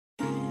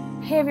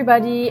Hey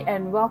everybody,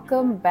 and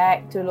welcome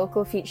back to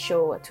Local Feed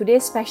Show.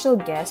 Today's special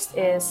guest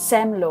is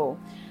Sam Low.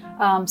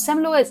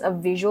 Sam Low is a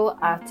visual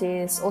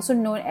artist, also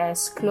known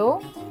as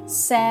Chloe.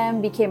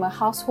 Sam became a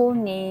household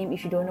name,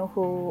 if you don't know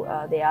who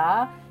they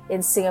are,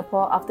 in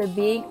Singapore after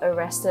being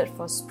arrested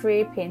for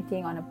spray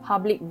painting on a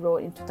public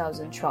road in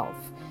 2012.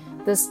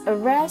 This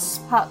arrest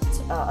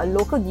sparked a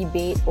local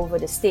debate over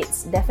the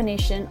state's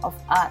definition of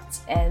art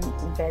and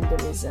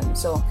vandalism.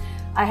 So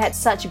I had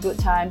such a good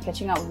time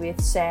catching up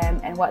with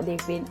Sam and what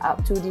they've been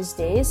up to these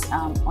days.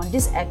 On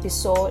this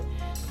episode,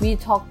 we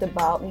talked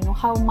about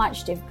how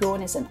much they've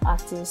grown as an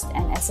artist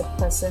and as a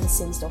person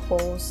since the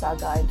whole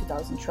saga in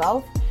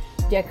 2012,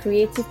 their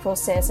creative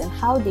process and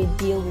how they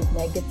deal with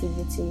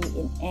negativity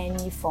in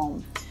any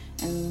form,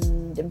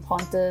 and the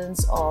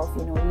importance of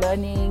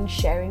learning,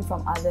 sharing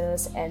from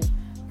others, and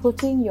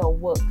putting your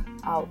work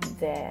out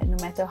there, no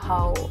matter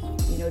how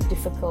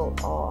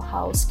difficult or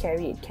how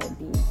scary it can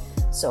be.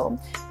 So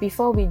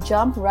before we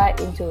jump right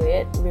into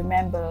it,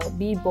 remember,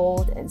 be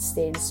bold and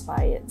stay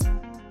inspired.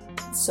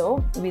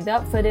 So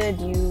without further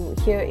ado,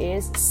 here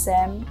is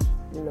Sam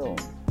Low.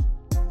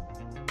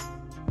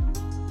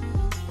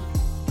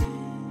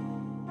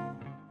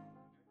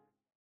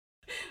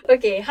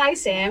 Okay, hi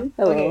Sam.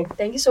 Hello. Okay,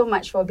 thank you so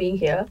much for being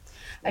here.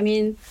 I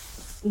mean,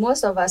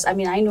 most of us, I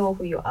know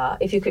who you are.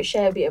 If you could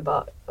share a bit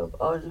about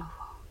Sam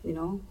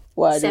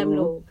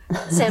Low.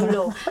 Sam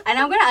Low. And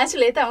I'm going to ask you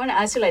later, I'm going to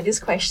ask you this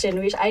question,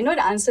 which I know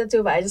the answer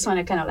to, but I just want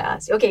to kind of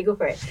ask you. Okay, go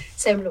for it.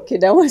 Sam Low. Okay,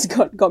 that one's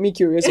got me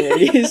curious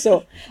already.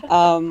 So,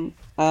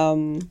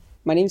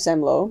 my name's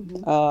Sam Low.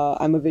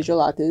 I'm a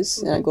visual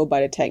artist and I go by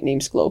the tag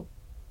name Sklo.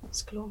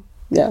 Sklo.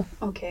 Yeah.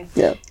 Okay.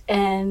 Yeah.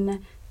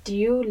 And do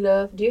you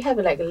have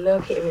a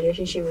love-hate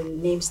relationship with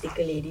Name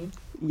Sticker Lady?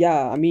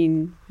 Yeah,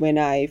 when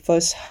I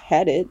first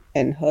had it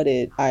and heard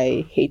it,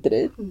 I hated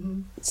it.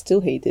 Still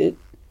hate it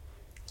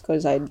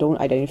because I don't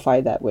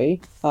identify that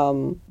way.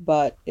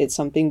 But it's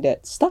something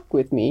that stuck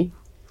with me.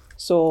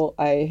 So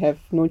I have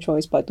no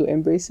choice but to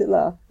embrace it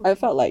lah. I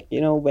felt like,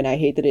 when I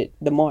hated it,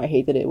 the more I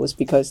hated it was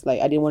because I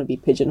didn't want to be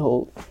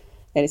pigeonholed.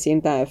 At the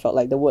same time, I felt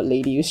like the word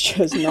lady was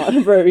just not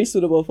very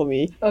suitable for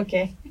me.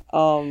 Okay.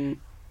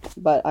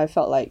 But I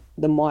felt like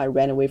the more I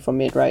ran away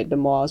from it, right, the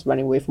more I was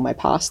running away from my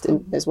past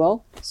as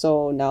well.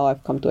 So now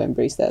I've come to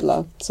embrace that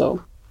lah.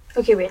 So.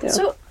 Okay, wait. Yeah.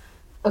 So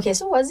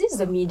was this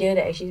the media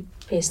that actually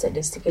pasted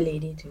the sticker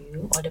lady to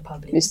you or the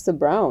public? Mr.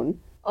 Brown.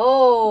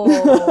 Oh,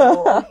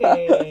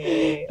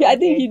 okay. Yeah, I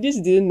think he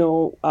just didn't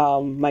know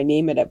my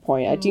name at that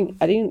point. I think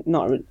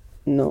no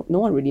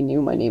one really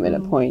knew my name at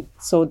that point.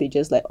 So they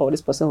just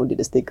this person who did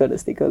the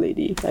sticker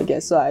lady, I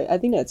guess. So I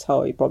think that's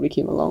how it probably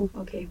came along.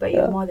 Okay, but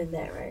you're more than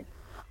that, right?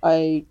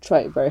 I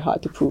tried very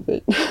hard to prove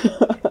it.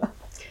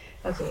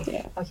 Okay.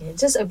 Yeah. Okay.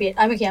 Just a bit.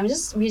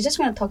 We just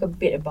want to talk a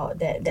bit about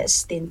that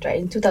stint, right?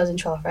 In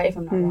 2012, right? If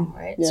I'm not wrong,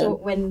 right? Yeah. So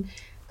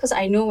because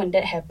I know when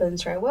that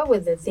happens, right? What were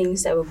the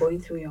things that were going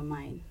through your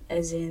mind?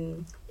 As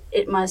in,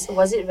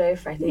 was it very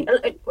frightening?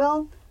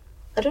 Well,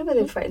 I don't know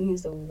whether frightening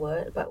is the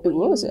word, but It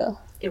was, yeah.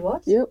 It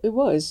was? Yeah, it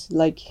was.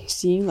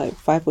 Seeing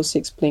 5 or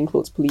 6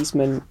 plainclothes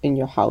policemen in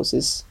your house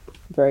is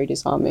very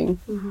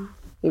disarming.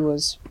 It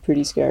was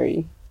pretty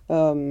scary.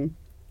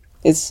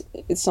 It's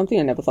something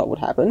I never thought would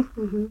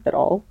happen at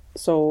all.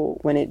 So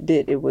when it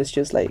did, it was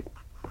just I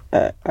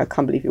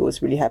can't believe it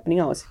was really happening.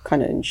 I was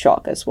kind of in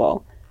shock as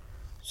well.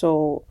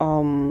 So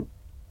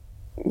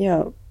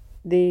yeah,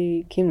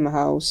 they came to my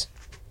house,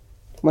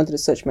 wanted to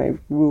search my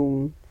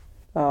room.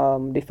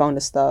 They found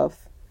the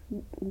stuff,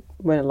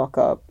 went to lock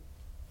up,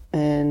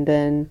 and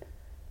then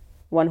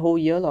one whole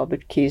year of the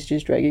case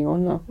just dragging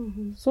on now.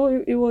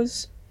 So it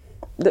was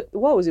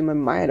what was in my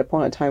mind at the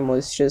point of time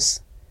was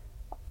just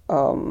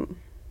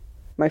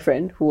my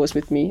friend who was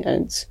with me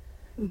and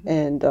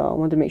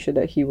wanted to make sure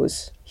that he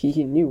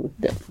knew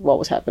that what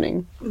was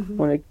happening.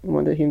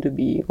 Wanted him to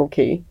be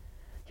okay.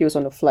 He was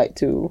on a flight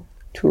to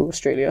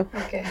Australia.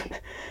 Okay.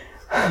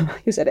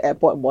 He was at the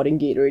airport boarding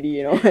gate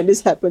already, and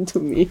this happened to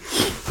me.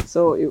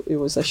 So it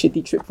was a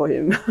shitty trip for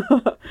him.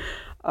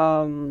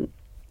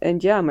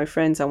 And yeah, my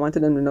friends, I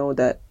wanted them to know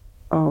that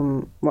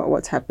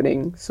what's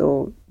happening.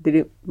 So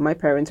my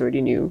parents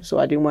already knew, so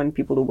I didn't want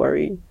people to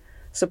worry.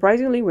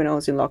 Surprisingly, when I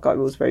was in lockup, it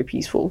was very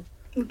peaceful.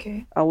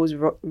 Okay. I was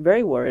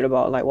very worried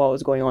about what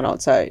was going on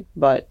outside,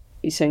 but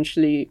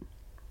essentially,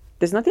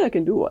 there's nothing I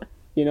can do.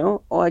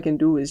 All I can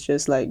do is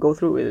just go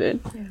through with it.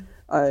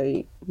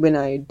 Yeah. When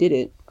I did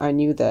it, I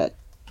knew that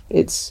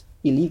it's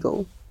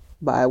illegal,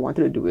 but I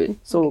wanted to do it.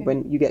 So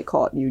when you get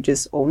caught, you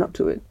just own up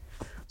to it.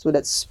 So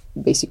that's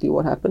basically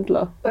what happened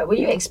lah. But were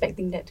you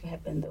expecting that to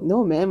happen though?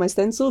 No man, my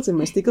stencils and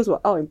my stickers were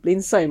out in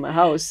plain sight in my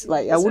house.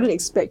 I wouldn't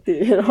expect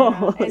it,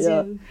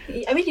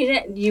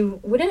 You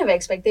wouldn't have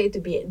expected it to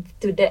be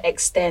to the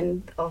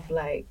extent of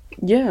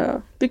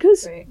Yeah,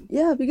 because right.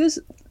 because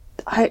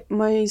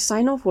my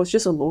sign off was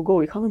just a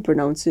logo. You can't even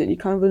pronounce it. You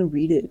can't even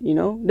read it. You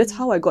know, that's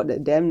how I got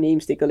that damn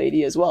name Sticker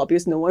Lady as well,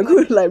 because no one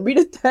could like read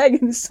a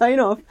tag and sign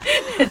off.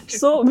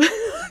 So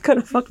I kind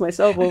of fucked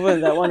myself over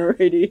in that one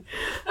already.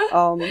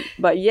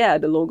 But yeah,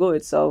 the logo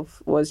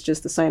itself was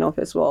just the sign off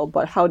as well.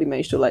 But how they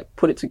managed to like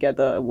put it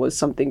together was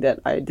something that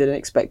I didn't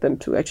expect them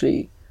to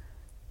actually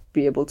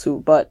be able to.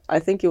 But I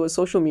think it was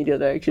social media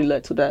that actually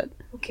led to that.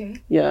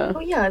 Okay. Yeah. Oh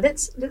yeah,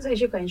 that's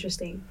actually quite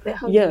interesting. Like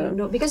how Yeah. do you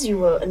know? Because you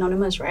were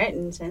anonymous, right?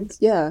 In a sense.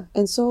 Yeah,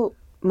 and so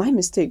my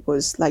mistake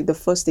was like the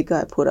first sticker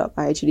I put up,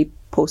 I actually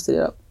posted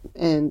it up,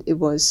 and it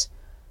was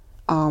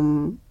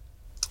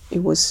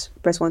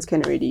Press One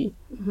Scan Already.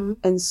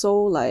 And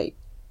so like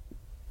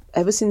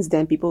ever since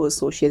then, people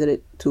associated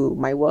it to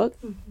my work,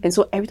 and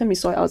so every time you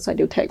saw it outside,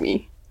 they'll tag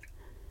me.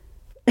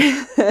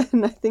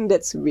 And I think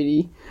that's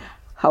really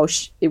how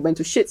it went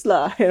to shits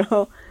lah, you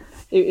know.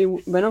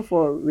 It went on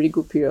for a really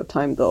good period of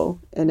time though,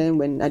 and then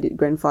when I did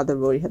Grandfather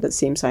Road, it had the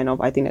same sign off.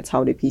 I think that's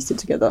how they pieced it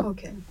together.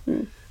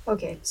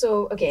 Okay.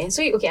 So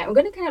I'm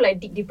gonna kind of like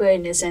dig deeper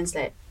in the sense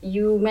that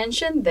you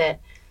mentioned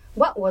that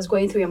what was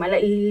going through your mind,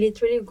 like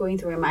literally going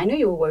through your mind. I know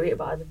you were worried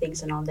about other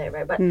things and all that,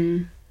 right? But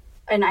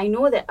and I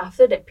know that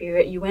after that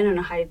period, you went on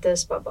a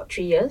hiatus for about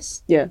 3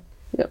 years. Yeah,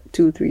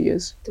 2-3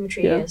 years.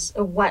 2-3 years.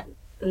 What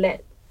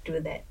led to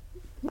that?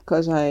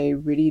 Because I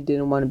really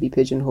didn't want to be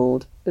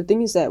pigeonholed. The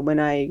thing is that when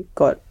I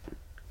got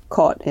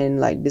caught and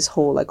like this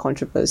whole like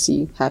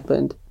controversy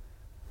happened,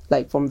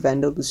 like from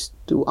vandals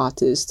to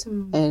artists,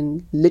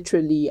 and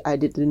literally I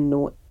didn't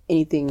know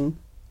anything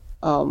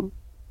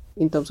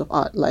in terms of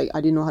art. Like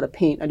I didn't know how to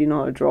paint, I didn't know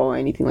how to draw or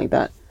anything like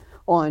that.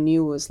 All I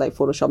knew was like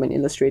Photoshop and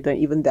Illustrator, and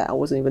even that I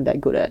wasn't even that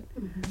good at.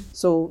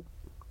 So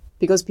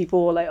because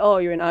people were like, oh,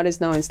 you're an artist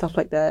now and stuff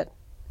like that,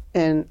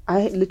 and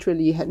I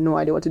literally had no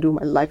idea what to do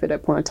with my life at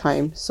that point in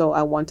time. So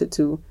I wanted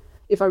to,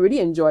 if I really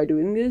enjoy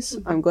doing this,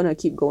 I'm gonna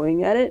keep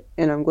going at it,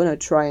 and I'm gonna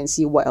try and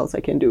see what else I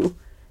can do.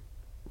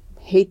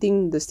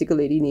 Hating the Sticker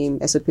Lady name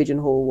as a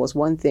pigeonhole was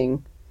one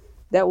thing.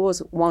 That was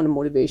one of the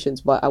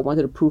motivations, but I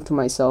wanted to prove to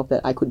myself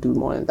that I could do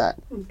more than that.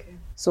 Okay.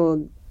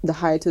 So the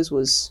hiatus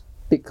was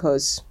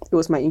because it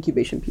was my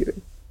incubation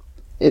period.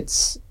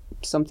 It's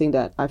something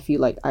that I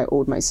feel like I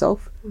owed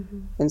myself.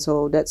 And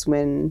so that's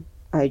when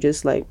I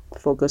just like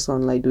focus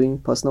on like doing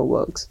personal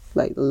works,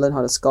 like learn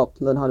how to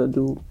sculpt, learn how to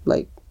do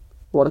like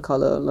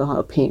watercolor, learn how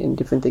to paint and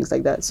different things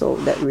like that. So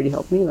that really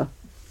helped me lah.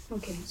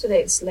 Okay, so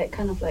that's like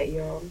kind of like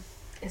your,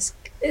 it's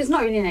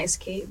not really an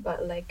escape,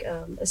 but like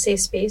a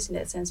safe space in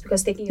that sense,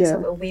 because taking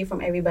yourself away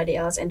from everybody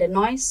else and the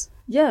noise.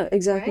 Yeah,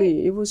 exactly.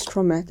 Right? It was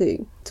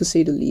traumatic to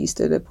say the least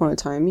at that point in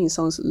time. I mean, it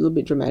sounds a little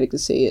bit dramatic to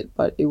say it,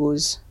 but it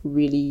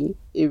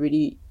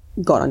really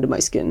got under my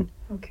skin.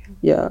 Okay.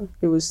 Yeah,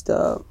 it was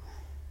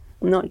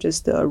not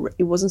just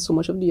it wasn't so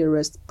much of the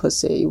arrest per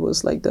se, it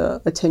was like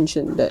the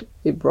attention that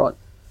it brought.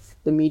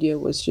 The media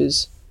was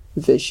just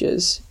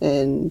vicious,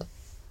 and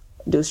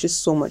there was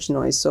just so much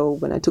noise. So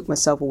when I took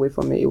myself away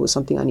from it, it was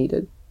something I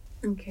needed.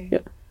 Okay. Yeah.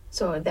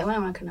 So that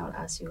one I can now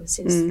ask you,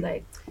 since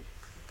like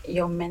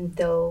your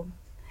mental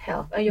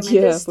health, your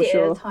mental state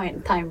at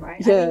the time,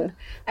 right? Yeah.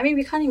 I mean,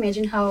 we can't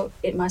imagine how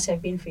it must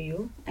have been for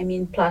you. I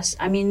mean, plus,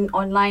 I mean,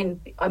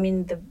 online, I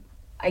mean,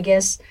 I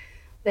guess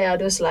there are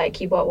those like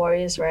keyboard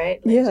warriors,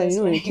 right? Like Yeah, just,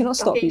 you know, you like, cannot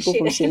stop talking people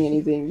from shit. saying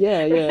anything.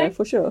 Yeah, Right?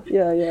 for sure.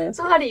 Yeah.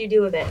 So how did you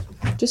deal with that?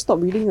 Just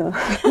stop reading.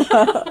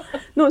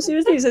 No,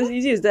 seriously, it's as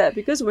easy as that.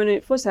 Because when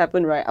it first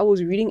happened, right, I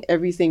was reading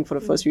everything for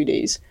the first few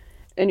days,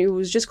 and it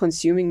was just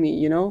consuming me,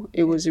 you know?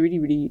 It was really,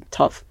 really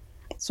tough.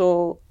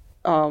 So,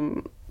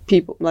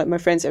 people, like my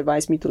friends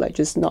advised me to like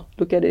just not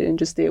look at it and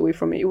just stay away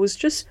from it. It was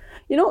just,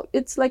 you know,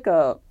 it's like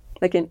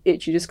an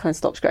itch, you just can't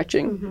stop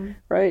scratching,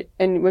 right?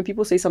 And when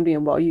people say something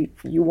about you,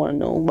 you want to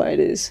know what it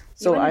is.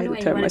 So I had to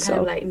tell myself.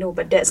 Kind of like, no,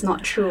 but that's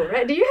not true,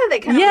 right? Do you have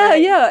that kind of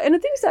Yeah. And the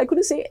thing is that I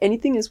couldn't say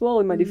anything as well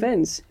in my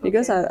defense,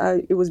 because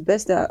I it was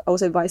best that I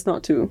was advised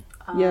not to.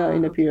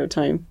 In a period of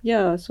time.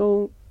 Yeah,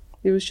 so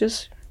it was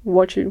just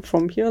watching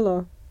from here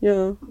lah.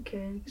 Yeah.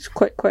 Okay. It's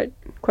quite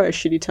a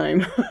shitty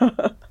time.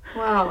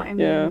 Wow, I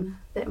mean,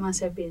 that must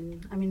have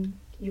been, I mean,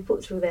 you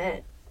put through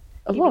that.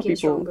 A lot of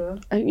people,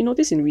 you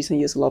notice in recent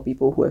years, a lot of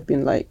people who have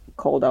been like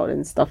called out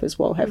and stuff as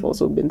well have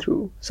also been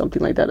through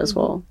something like that as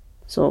well.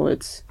 So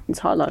it's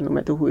hard lah, no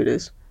matter who it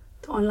is.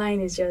 Online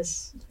is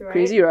just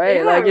crazy, right?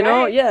 Yeah, like, you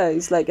know, right?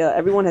 it's like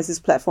everyone has this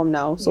platform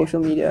now, social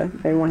media.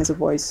 Everyone has a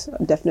voice,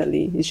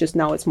 definitely. It's just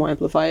now it's more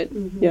amplified.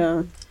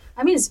 Yeah.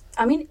 I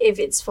mean, if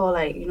it's for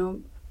like,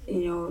 you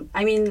know,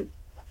 I mean,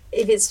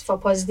 if it's for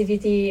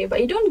positivity, but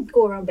you don't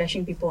go around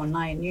bashing people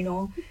online, you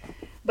know.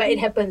 But it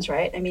happens,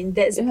 right? I mean,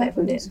 that's the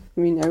platform that... I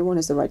mean, everyone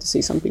has the right to say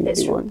something that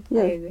they want.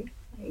 Yeah. I agree.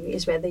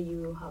 It's whether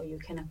how you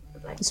kind of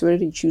like... It's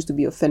whether you choose to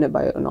be offended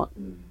by it or not.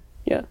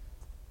 Yeah.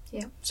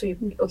 Yeah. So,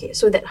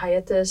 so that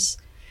hiatus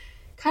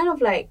kind of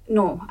like...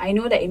 No, I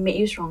know that it made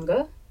you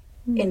stronger.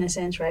 in a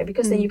sense, right?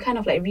 Because then you kind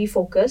of like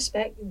refocus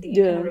back,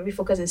 you kind of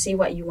refocus and see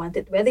what you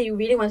wanted, whether you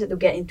really wanted to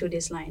get into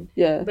this line.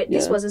 Yeah. But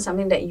this wasn't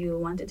something that you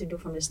wanted to do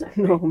from the start.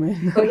 No, right?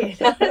 man. Okay,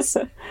 that's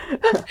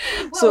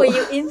what were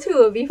you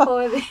into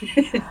before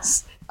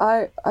this?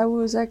 I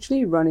was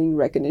actually running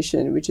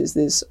Recognition, which is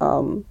this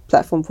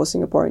platform for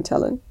Singaporean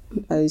talent.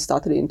 I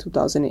started it in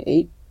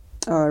 2008.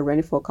 I ran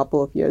it for a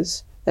couple of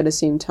years. At the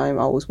same time,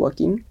 I was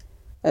working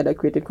at a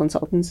creative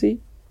consultancy.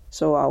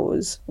 So I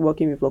was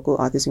working with local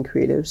artists and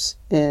creatives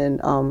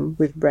and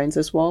with brands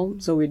as well.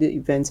 So we did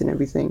events and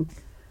everything.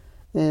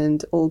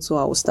 And also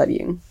I was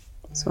studying.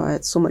 So I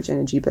had so much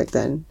energy back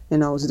then.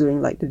 And I was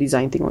doing like the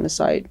design thing on the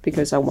side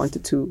because I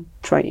wanted to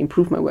try and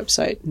improve my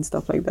website and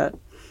stuff like that.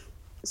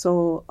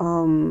 So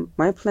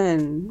my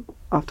plan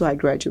after I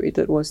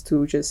graduated was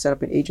to just set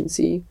up an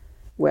agency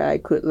where I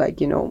could like,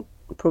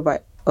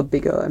 provide a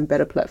bigger and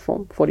better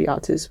platform for the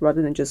artists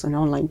rather than just an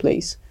online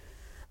place.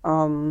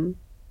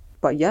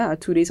 But yeah,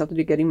 2 days after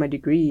getting my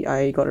degree,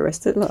 I got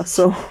arrested.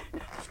 So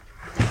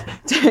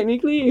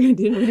technically, it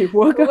didn't really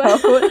work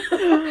out.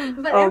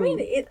 But I mean,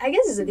 I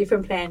guess it's a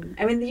different plan.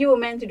 I mean, you were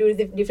meant to do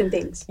different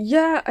things.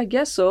 Yeah, I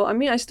guess so. I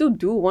mean, I still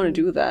do want to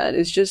do that.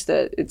 It's just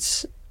that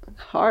it's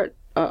hard.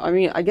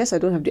 I guess I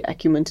don't have the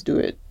acumen to do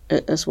it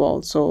as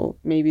well. So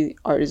maybe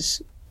art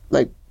is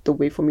like the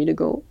way for me to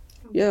go.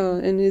 Yeah,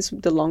 and it's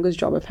the longest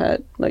job I've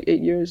had, like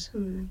 8 years.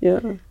 Yeah.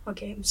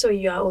 Okay, so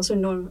you are also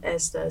known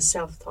as the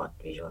self-taught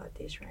visual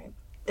artist, right?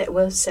 That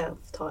was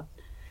self-taught.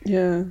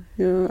 Yeah,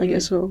 I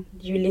guess so.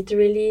 You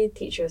literally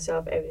teach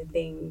yourself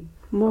everything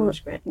from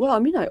scratch. Well, I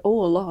mean, I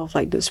owe a lot of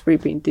like the spray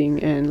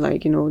painting and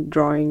like,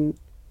 drawing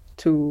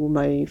to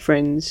my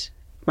friends,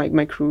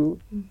 my crew,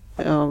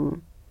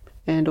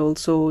 and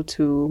also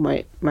to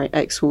my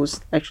ex who's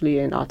actually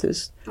an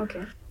artist.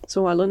 Okay.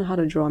 So I learned how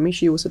to draw. I mean,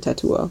 she was a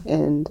tattooer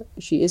and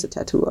she is a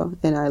tattooer,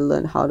 and I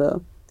learned how to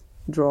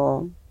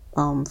draw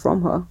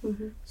from her.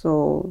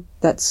 So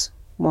that's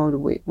one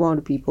of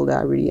the people that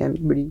I really am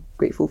really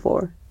grateful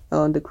for.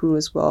 The crew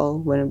as well,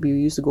 when we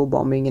used to go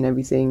bombing and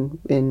everything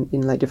in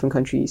like different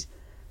countries.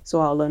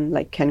 So I learned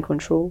like can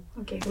control.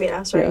 Okay,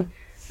 wait, sorry. Yeah.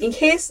 In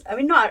case, I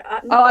mean, not.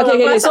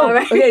 Okay.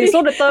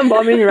 So the term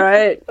bombing,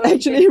 right,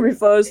 actually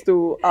refers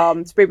to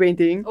spray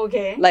painting.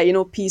 Okay. Like,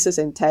 pieces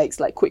and tags,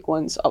 like quick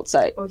ones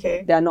outside.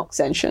 Okay. They are not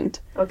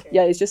sanctioned. Okay.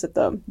 Yeah, it's just a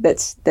term.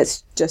 That's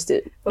just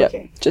it.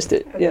 Okay. Yep, just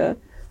it. Okay. Yeah.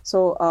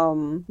 So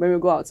when we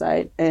go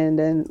outside, and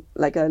then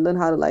like I learned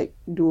how to like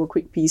do a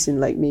quick piece in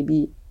like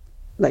maybe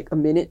like a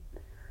minute.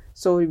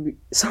 So we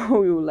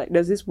were like,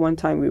 there's this one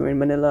time we were in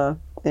Manila,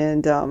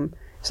 and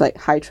it's like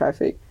high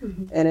traffic,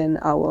 and then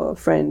our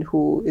friend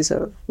who is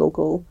a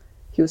local,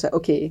 he was like,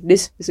 okay,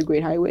 this is a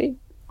great highway,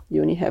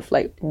 you only have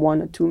like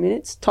 1 or 2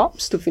 minutes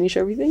tops to finish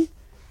everything.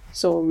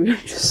 So we were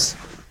just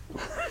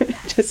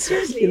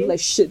like,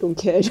 shit, don't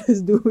care,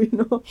 just do,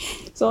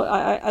 So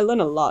I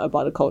learned a lot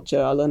about the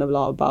culture. I learned a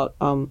lot about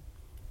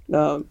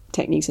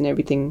techniques and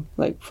everything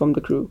like from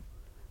the crew.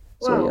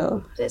 Wow. So yeah,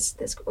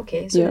 that's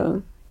okay. So yeah,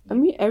 I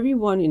mean,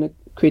 everyone in a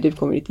creative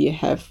community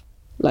have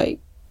like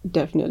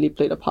definitely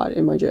played a part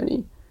in my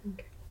journey.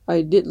 Okay.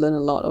 I did learn a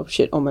lot of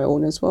shit on my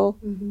own as well,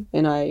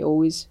 and I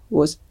always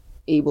was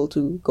able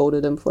to go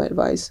to them for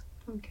advice.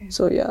 Okay.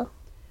 So yeah.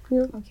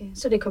 Okay,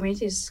 so the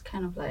community is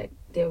kind of like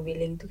they're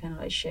willing to kind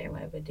of like share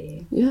whatever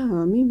they. Yeah,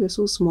 I mean, we're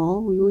so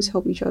small. We always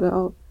help each other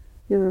out.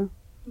 Yeah.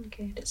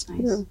 Okay, that's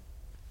nice.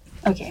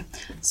 Yeah. Okay,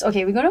 so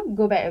we're gonna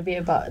go back a bit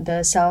about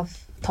the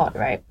self-taught,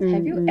 right?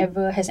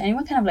 Has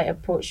anyone kind of like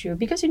approached you,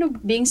 because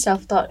being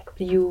self-taught,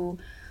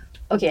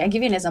 okay, I'll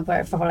give you an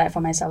example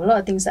for myself. A lot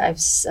of things that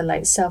I've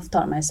like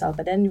self-taught myself,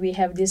 but then we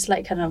have this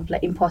like kind of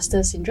like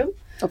imposter syndrome.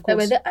 Of course.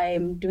 Like whether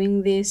I'm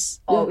doing this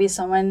or with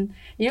someone,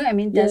 you know what I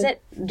mean?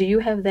 Do you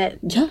have that?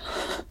 Yeah.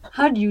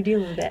 How do you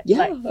deal with that?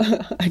 Yeah.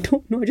 I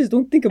don't know. I just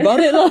don't think about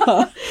it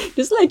lah.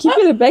 Just like keep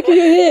it in the back of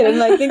your head and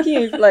like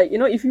thinking if like,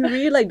 if you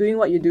really like doing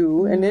what you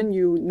do and then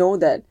you know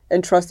that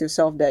and trust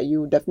yourself that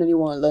you definitely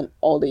want to learn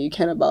all that you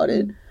can about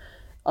it,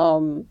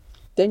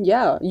 then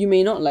yeah, you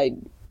may not like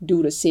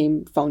do the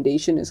same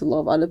foundation as a lot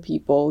of other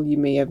people. You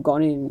may have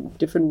gone in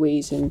different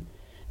ways and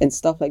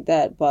stuff like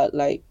that, but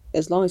like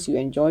as long as you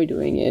enjoy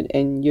doing it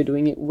and you're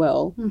doing it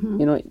well,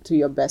 to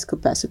your best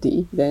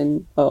capacity,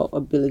 then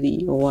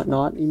ability or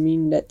whatnot, I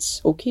mean,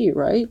 that's okay,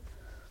 right?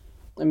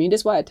 I mean,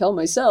 that's why I tell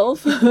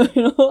myself,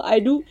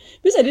 I do,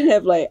 because I didn't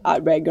have like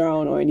art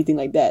background or anything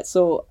like that,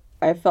 so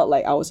I felt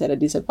like I was at a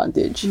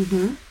disadvantage.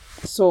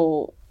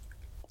 So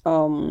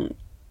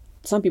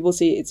some people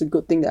say it's a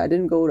good thing that I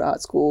didn't go to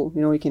art school.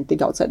 You can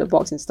think outside the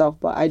box and stuff,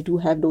 but I do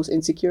have those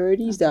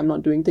insecurities that I'm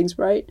not doing things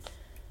right.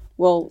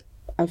 Well,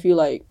 I feel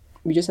like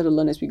we just have to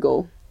learn as we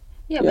go.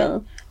 Yeah.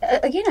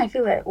 But again, I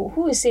feel like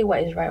who will say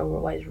what is right or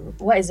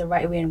what is the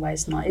right way and what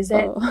is not? Is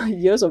that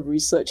years of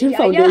research and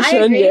foundation? I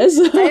agree. Yes,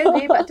 I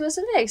agree. But to a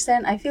certain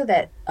extent, I feel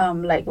that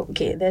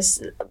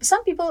there's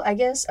some people, I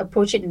guess,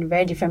 approach it in a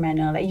very different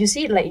manner. Like you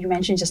see it, like you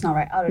mentioned just now,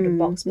 right, out of the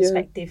box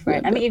perspective,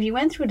 right? I mean, if you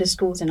went through the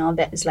schools and all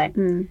that, it's like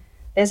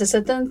there's a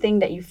certain thing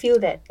that you feel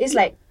that is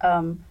like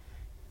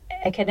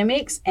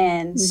academics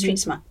and street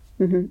smart.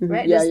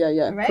 right?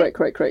 Yeah. Right?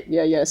 Correct.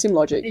 Yeah. Same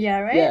logic. Yeah,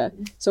 right? Yeah.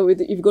 So if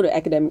you go to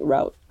academic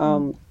route,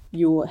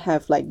 you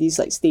have like these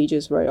like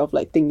stages, right, of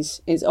like things.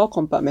 It's all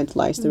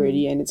compartmentalized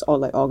already, and it's all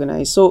like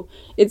organized. So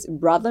it's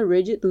rather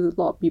rigid to a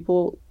lot of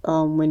people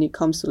when it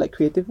comes to like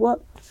creative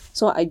work.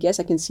 So I guess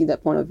I can see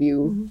that point of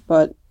view,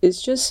 but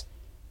it's just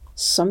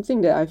something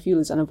that I feel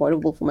is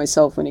unavoidable for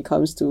myself when it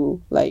comes to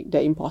like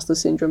the imposter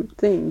syndrome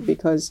thing,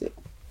 because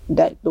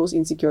that those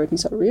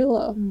insecurities are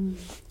real.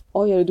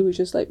 All you have to do is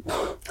just like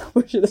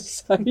push it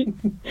aside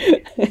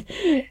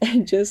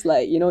and just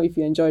like, if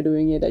you enjoy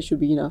doing it, that should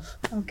be enough.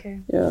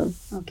 Okay. Yeah.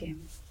 Okay.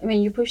 I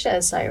mean, you push that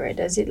aside, right?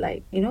 Does it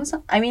like,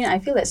 I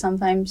feel that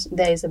sometimes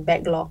there is a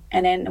backlog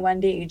and then one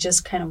day you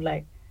just kind of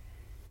like...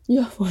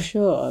 Yeah, for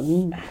sure. I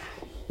mean...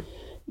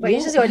 But you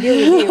just got to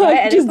deal with it,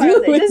 right? Just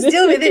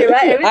deal with it,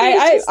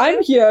 right?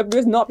 I'm here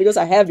not because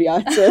I have the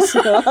answers.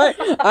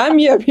 I'm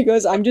here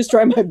because I'm just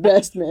trying my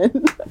best,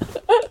 man.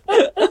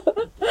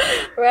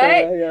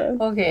 Right? Yeah.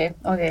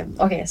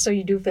 Okay. So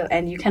you do feel,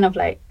 and you kind of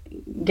like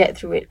get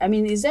through it. I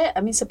mean,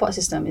 support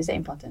system, is that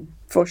important?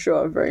 For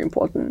sure, very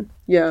important.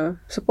 Yeah,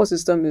 support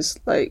system is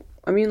like,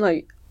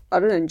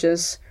 other than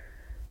just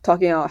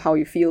talking out how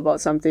you feel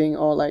about something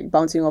or like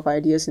bouncing off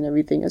ideas and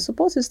everything, a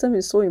support system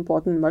is so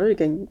important rather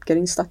than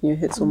getting stuck in your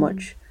head so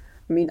much.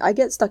 I mean, I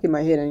get stuck in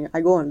my head and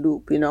I go on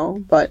loop,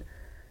 but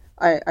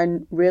I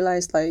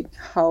realized like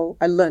how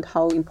I learned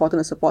how important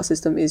a support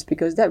system is,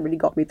 because that really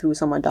got me through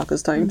some of my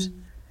darkest times.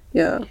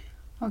 Yeah.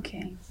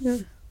 Okay. Yeah.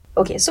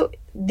 Okay, so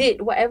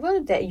did whatever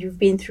that you've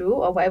been through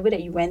or whatever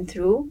that you went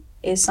through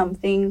is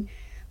something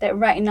that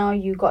right now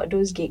you got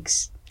those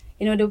gigs?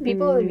 Do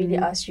people really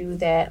ask you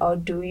that, or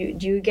do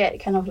you get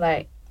kind of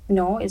like,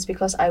 no, it's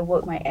because I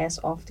worked my ass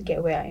off to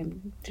get where I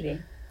am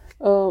today?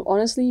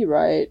 Honestly,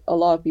 right, a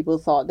lot of people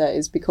thought that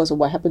it's because of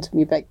what happened to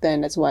me back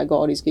then. That's why I got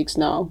all these gigs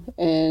now.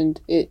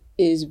 And it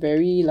is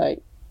very,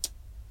 like,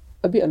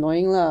 a bit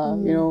annoying lah,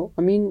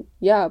 I mean,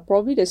 yeah,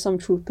 probably there's some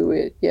truth to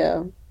it,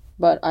 yeah.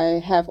 But I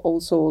have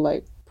also,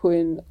 like, put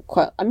in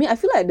I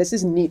feel like there's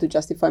this need to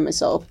justify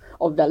myself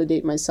or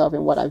validate myself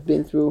and what I've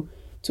been through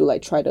to,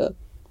 like, try to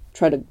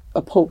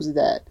oppose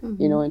that,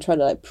 and try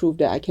to, like, prove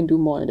that I can do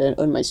more and then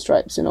earn my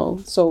stripes,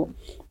 So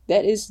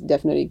that is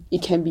definitely,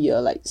 it can be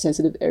a, like,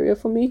 sensitive area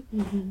for me.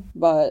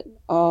 But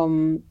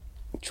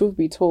truth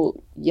be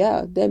told,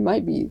 yeah, there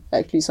might be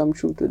actually some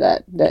truth to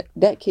that.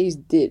 That case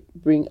did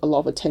bring a lot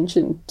of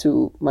attention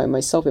to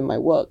myself and my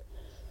work.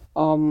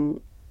 But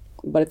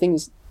the thing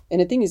is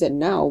that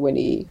now when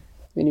they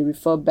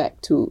refer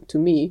back to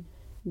me,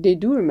 they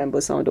do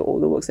remember some of the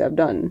older works that I've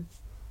done.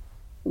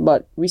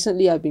 But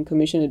recently I've been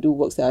commissioned to do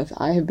works that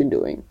I have been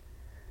doing.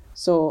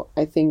 So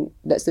I think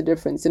that's the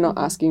difference. They're not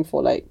asking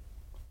for like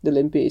the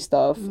Limpe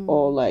stuff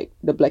or like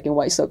the black and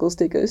white circle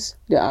stickers.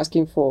 They're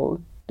asking for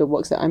the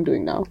works that I'm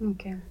doing now.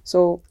 Okay.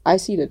 So I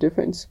see the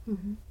difference.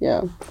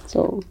 Yeah.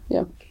 So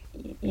yeah.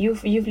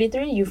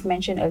 You've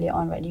mentioned earlier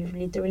on, right? You've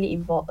literally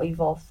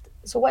evolved.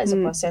 So what is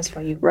the process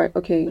for you? Right.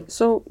 Okay.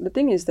 So the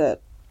thing is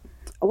that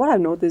what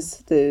I've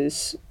noticed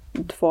is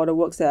for the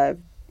works that I've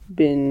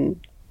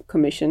been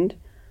commissioned,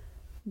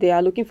 they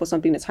are looking for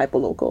something that's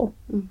hyperlocal.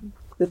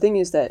 The thing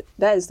is that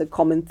is the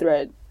common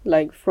thread,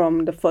 like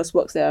from the first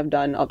works that I've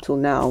done up till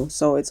now.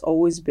 So it's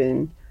always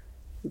been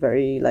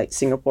very like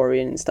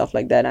Singaporean and stuff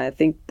like that. And I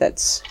think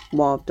that's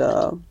one of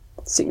the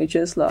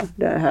signatures that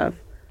I have.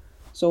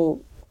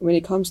 So when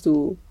it comes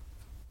to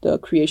the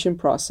creation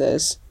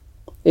process,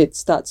 it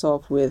starts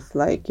off with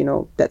like,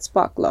 that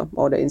spark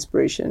or the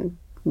inspiration.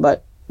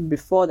 But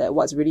before that,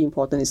 what's really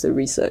important is the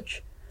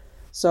research.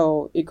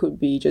 So it could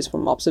be just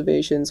from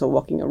observations or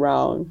walking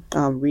around,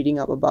 reading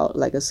up about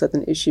like a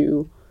certain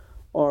issue,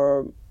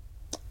 or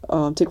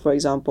take for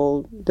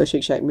example the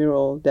Shake Shack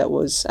mural. That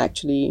was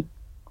actually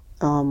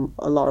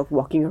a lot of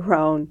walking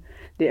around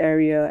the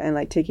area and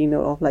like taking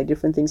note of like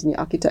different things in the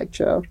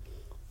architecture,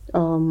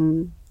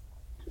 and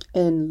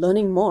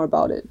learning more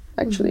about it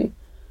actually.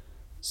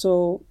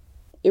 So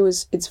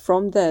it's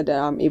from there that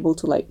I'm able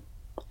to like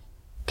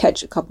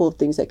catch a couple of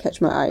things that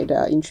catch my eye, that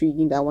are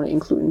intriguing, that I want to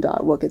include in the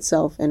artwork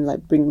itself and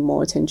like bring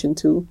more attention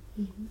to.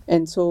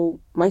 And so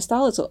my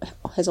style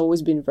has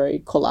always been very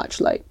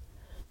collage-like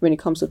when it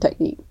comes to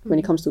technique, when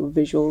it comes to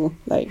visual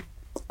like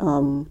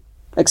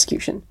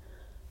execution.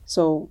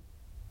 So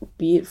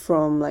be it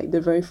from like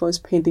the very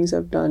first paintings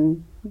I've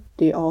done,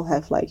 they all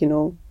have like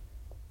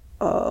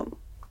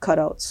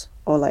cutouts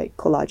or like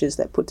collages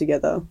that put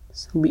together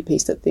some wheat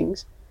pasted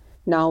things.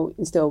 Now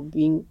instead of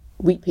being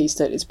wheat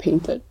pasted, it's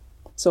painted.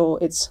 So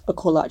it's a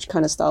collage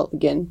kind of style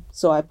again.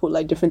 So I put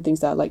like different things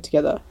that I like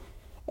together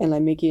and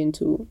like make it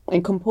into,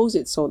 and compose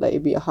it so that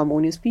it'd be a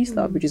harmonious piece,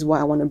 which is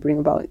what I want to bring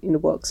about in the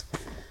works.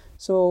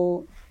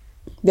 So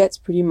that's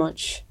pretty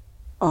much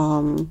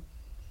for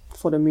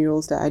the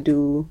murals that I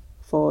do,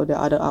 for the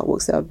other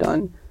artworks that I've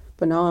done.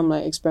 But now I'm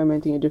like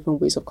experimenting in different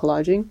ways of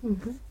collaging,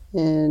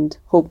 and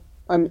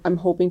I'm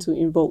hoping to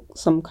invoke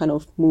some kind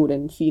of mood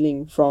and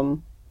feeling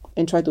from,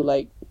 and try to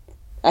like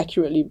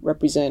accurately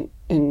represent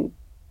and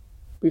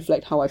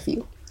reflect how I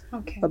feel.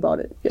 Okay. about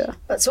it. Yeah.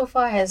 But so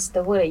far, has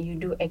the work that you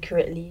do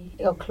accurately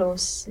or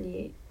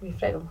closely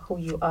reflect on who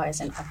you are as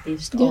an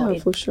artist? Yeah, Or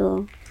for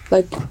sure.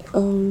 Like,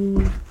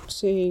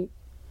 say,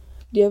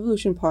 the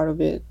evolution part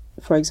of it,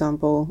 for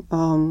example,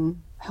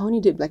 I only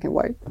did black and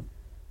white.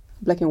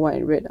 Black and white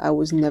and red. I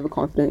was never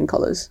confident in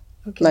colors.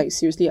 Okay. Like,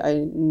 seriously,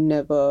 I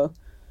never...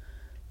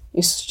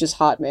 It's just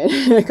hard,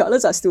 man.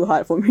 Colors are still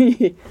hard for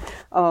me.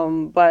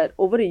 But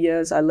over the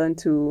years, I learned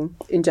to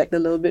inject a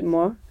little bit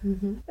more,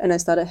 and I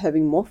started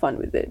having more fun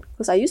with it.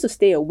 Because I used to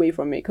stay away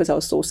from it because I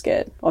was so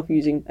scared of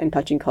using and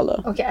touching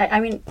color. Okay,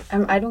 I mean,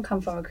 I don't come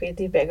from a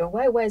creative background.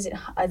 Why is it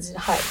hard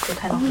to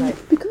kind of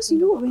like... Because, you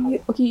know, when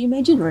you... Okay,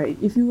 imagine, right?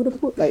 If you were to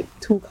put, like,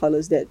 two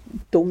colors that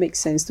don't make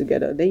sense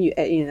together, then you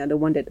add in another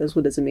one that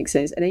also doesn't make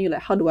sense, and then you're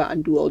like, how do I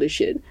undo all this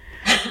shit?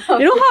 You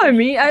know how I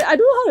mean? I don't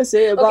know how to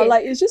say it, but,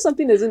 like, it's just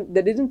something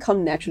that didn't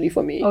come naturally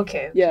for me.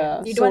 Okay.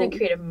 Yeah. You don't want to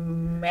create a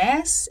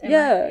mess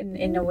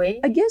in a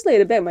way? I guess, like,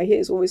 the back of my head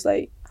is always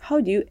like,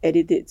 how do you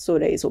edit it so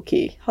that it's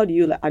okay? How do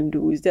you, like,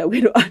 undo? Is there a way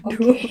to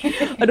undo? Okay.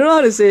 I don't know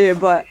how to say it,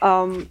 but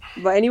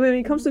anyway, when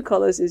it comes to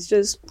colors, it's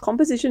just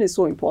composition is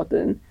so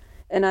important,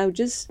 and I've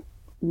just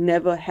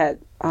never had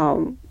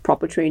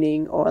proper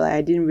training, or like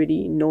I didn't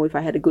really know if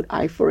I had a good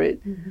eye for it.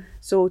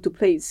 So to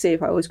play it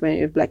safe, I always went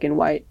with black and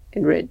white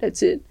and red.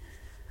 That's it.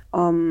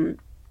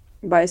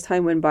 But as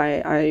time went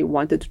by, I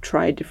wanted to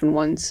try different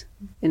ones,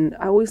 and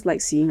I always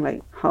like seeing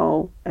like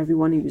how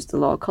everyone used a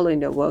lot of color in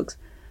their works,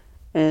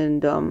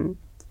 and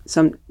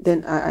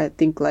then I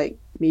think like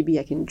maybe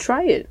I can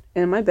try it.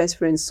 And my best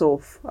friend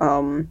Soph,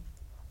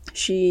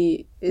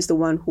 she is the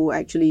one who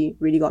actually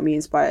really got me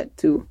inspired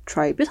to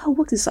try it, because her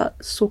work is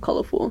so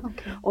colorful.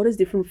 Okay. All these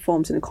different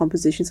forms and the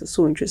compositions are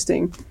so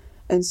interesting,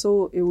 and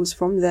so it was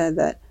from there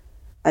that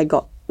I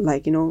got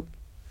like, you know,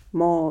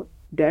 more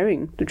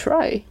daring to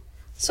try.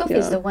 Sophie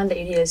is the one that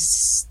you did as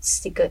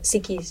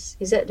stickies.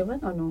 Is that the one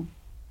or no?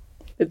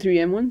 The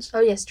 3M ones? Oh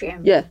yes,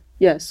 3M.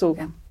 Yeah. So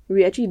Okay.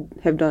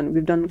 we've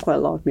done quite a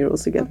lot of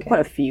murals together. Okay.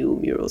 Quite a few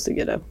murals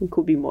together. It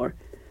could be more.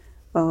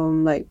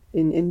 Like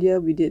in India,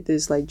 we did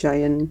this like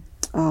giant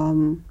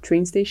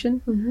train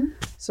station.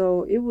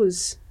 So it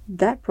was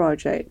that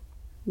project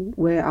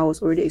where I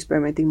was already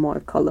experimenting more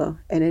with color,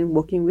 and then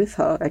working with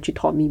her actually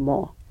taught me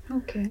more.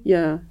 Okay.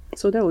 Yeah,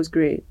 so that was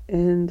great.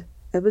 And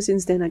ever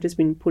since then, I've just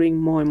been putting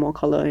more and more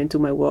color into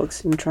my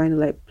works and trying to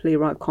like play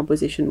around with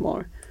composition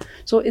more.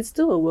 So it's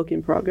still a work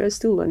in progress,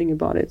 still learning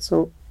about it.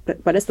 So,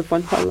 but that's the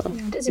fun part.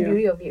 Yeah, that's the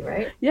beauty of it,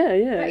 right? Yeah.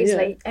 Right, it's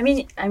like, I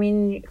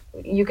mean,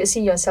 you could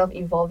see yourself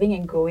evolving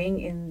and growing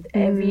in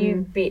every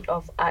bit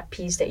of art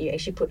piece that you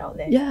actually put out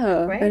there.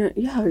 Yeah, right? and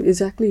yeah,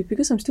 exactly.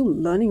 Because I'm still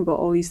learning about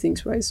all these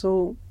things, right?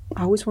 So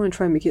I always want to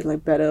try and make it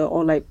like better,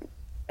 or like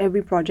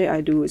every project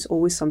I do is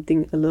always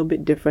something a little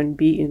bit different,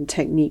 be it in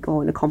technique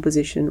or in the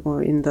composition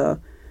or in the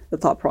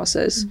thought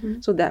process.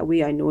 So that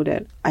way I know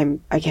that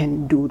I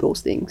can do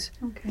those things.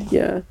 Okay.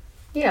 Yeah.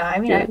 Yeah, I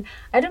mean,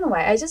 I don't know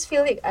why. I just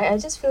feel like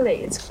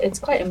it's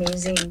quite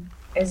amazing,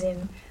 as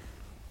in,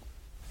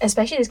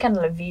 especially this kind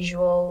of like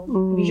visual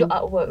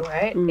artwork,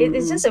 right?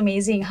 It's just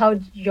amazing how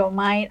your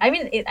mind. I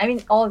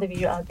mean, all the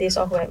visual artists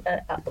or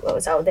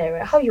whoever's out there,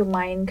 right? How your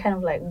mind kind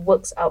of like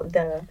works out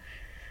the.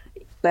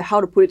 Like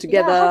how to put it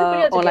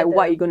together, or like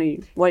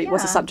together.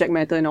 what's the subject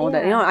matter and all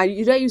that. You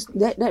know,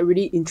 that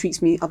really intrigues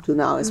me up to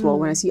now as well.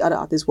 When I see other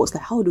artists' works,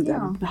 like how do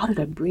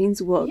their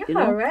brains work? Yeah, you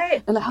know,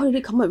 right. And like how did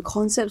they come up with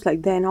concepts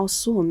like that? And I was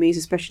so amazed,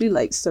 especially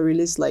like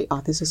surrealist like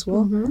artists as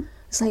well.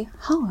 It's like,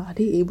 how are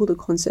they able to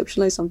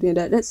conceptualize something like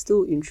that? That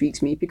still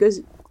intrigues me, because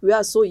we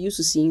are so used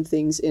to seeing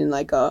things in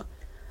like a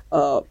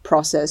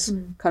process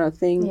kind of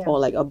thing,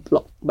 or like a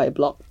block by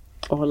block,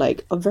 or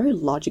like a very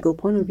logical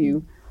point of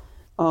view.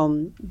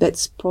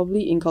 That's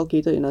probably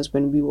inculcated in us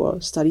when we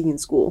were studying in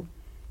school.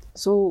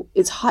 So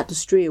it's hard to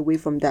stray away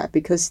from that,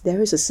 because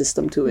there is a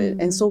system to it.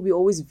 And so we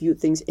always view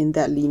things in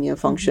that linear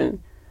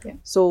function. Yeah.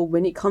 So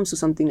when it comes to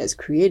something that's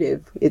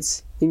creative,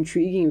 it's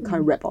intriguing. We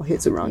can't wrap our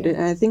heads around it.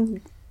 And I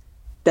think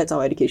that's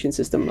our education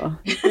system.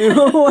 You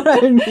know what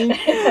I mean?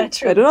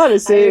 True. I don't know how to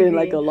say it in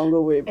like a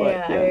longer way, but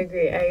I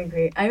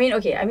agree. I mean, to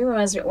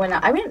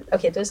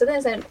a certain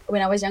extent,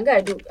 when I was younger,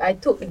 I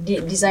took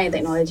design and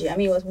technology. I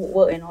mean, it was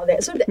work and all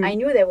that. So I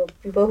knew there were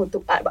people who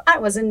took art, but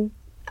art wasn't.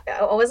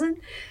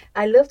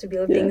 I love to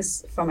build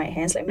things from my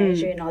hands, like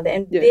measure and all that.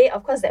 And they,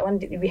 of course, that one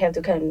we have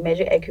to kind of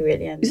measure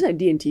accurately. And isn't that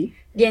D&T?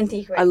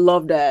 D&T, correct? I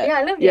love that. Yeah,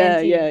 I love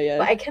D&T. Yeah.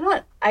 But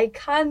I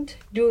can't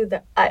do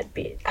the art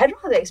bit. I don't know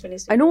how to explain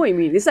this to you. I know what you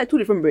mean. It's like two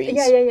different brains.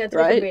 Yeah, two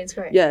different brains,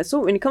 correct. Yeah, so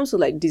when it comes to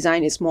like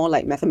design, it's more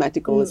like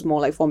mathematical, it's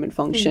more like form and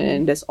function,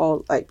 and there's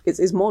all like,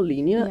 it's more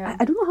linear. Yeah.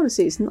 I don't know how to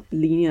say it's not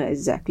linear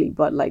exactly,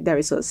 but like there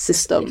is a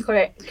system.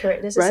 Correct.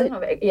 There's a system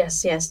of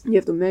yes. You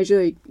have to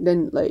measure,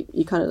 then like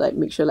you kind of like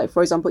make sure, like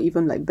for example,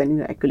 even like bending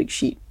the acrylic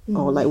sheet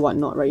or like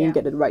whatnot, right? You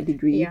get the right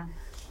degree. Yeah.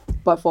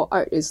 But for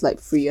art, it's like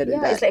freer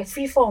than that. It's like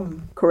free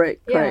form.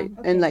 Correct. Okay.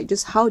 And like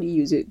just how do you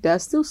use it? There are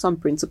still some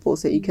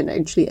principles that you can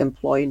actually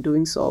employ in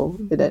doing so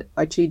that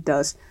actually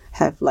does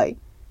have like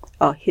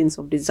hints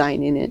of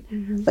design in it.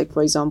 Like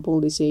for example,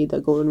 they say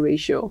the golden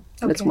ratio.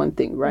 That's one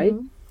thing, right?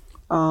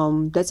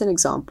 that's an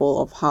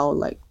example of how,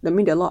 like, I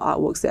mean, there are a lot of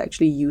artworks that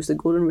actually use the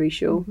golden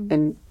ratio,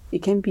 and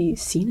it can be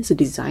seen as a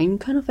design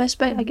kind of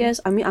aspect, I guess.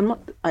 I mean,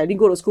 I didn't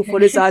go to school for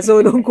this,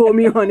 so don't quote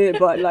me on it,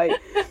 but like,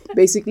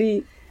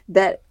 basically,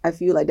 that, I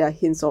feel like there are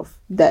hints of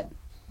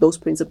those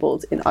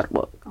principles in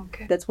artwork.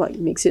 Okay. That's what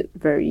makes it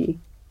very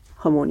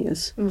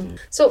harmonious.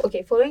 So,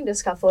 okay, following the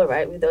scuffle,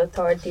 right, with the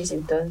authorities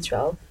in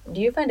 2012, do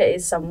you find that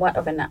it's somewhat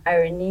of an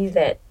irony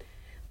that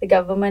the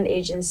government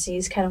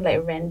agencies kind of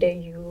like render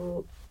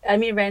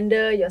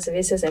your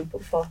services and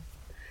put forth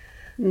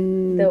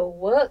the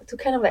work to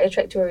kind of like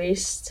attract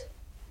tourists,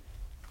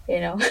 you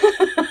know?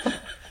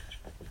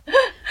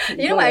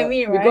 You know what I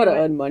mean, right? We gotta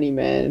earn money,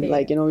 man. Yeah.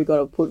 Like, you know, we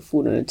gotta put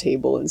food on the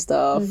table and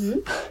stuff.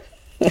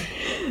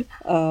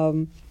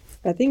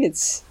 I think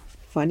it's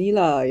funny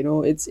lah, you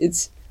know,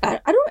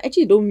 I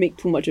don't make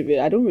too much of it.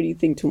 I don't really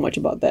think too much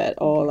about that,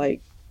 or like,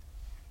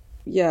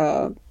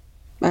 yeah,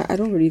 I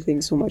don't really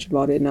think so much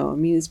about it now. I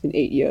mean, it's been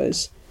 8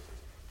 years.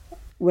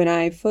 When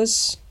I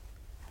first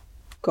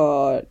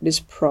got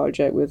this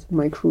project with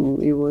my crew,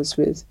 it was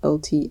with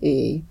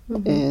LTA,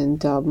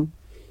 and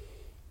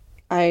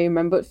I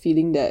remembered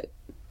feeling that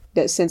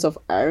sense of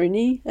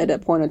irony at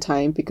that point of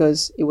time,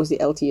 because it was the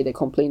LTA that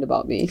complained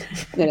about me,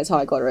 and that's how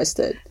I got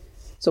arrested.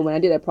 So when I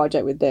did that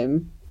project with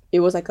them, it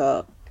wasn't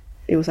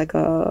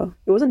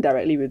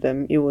directly with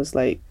them. It was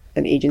like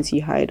an agency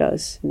hired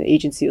us, and the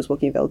agency was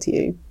working with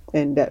LTA,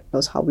 and that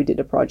was how we did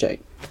the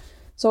project.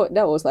 So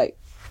that was like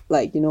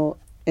you know,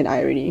 an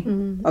irony.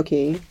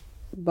 Okay,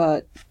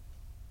 but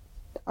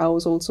I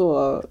was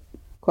also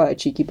quite a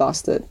cheeky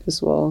bastard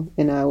as well,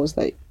 and I was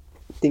like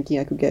thinking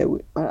I could get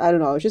away. I don't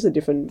know, it was just a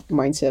different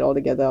mindset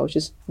altogether. I was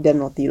just damn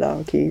naughty lah,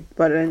 okay?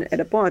 But then at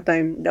the point of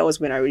time, that was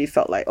when I really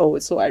felt like, oh,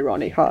 it's so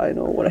ironic, you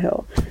know, what the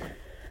hell.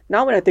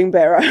 Now when I think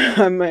back, right,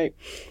 I'm like,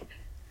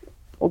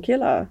 okay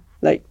lah,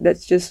 like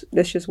that's just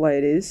what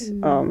it is.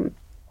 And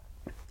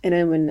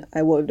then when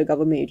I work with the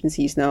government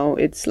agencies now,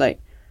 it's like,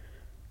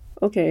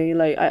 okay,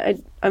 like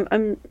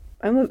I'm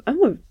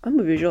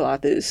a visual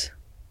artist.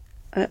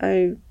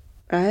 I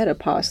had a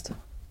past.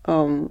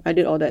 I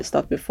did all that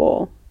stuff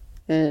before,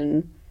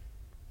 and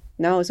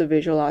now as a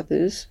visual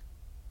artist,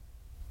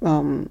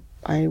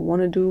 I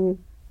want to do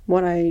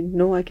what I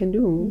know I can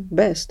do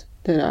best.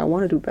 That I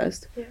want to do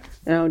best,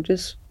 and I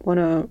just want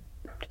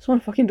to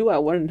fucking do what I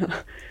want.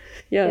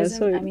 Yeah,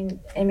 I mean,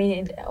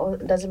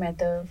 it doesn't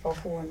matter for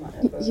who or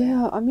whatever.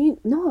 Yeah, I mean,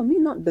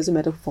 not doesn't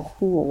matter for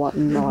who or what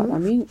not. I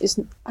mean,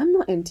 I'm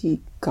not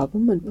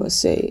anti-government per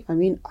se. I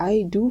mean,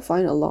 I do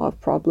find a lot of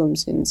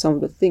problems in some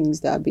of the things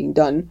that are being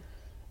done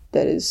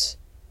that is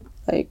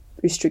like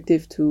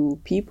restrictive to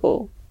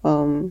people.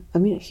 I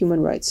mean, human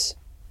rights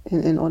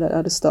and all that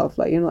other stuff.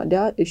 Like, you know,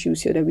 there are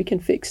issues here that we can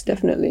fix,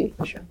 definitely.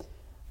 Sure.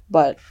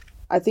 But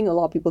I think a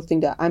lot of people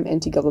think that I'm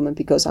anti-government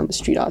because I'm a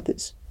street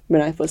artist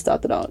when I first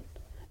started out.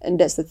 And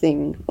that's the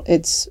thing.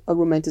 It's a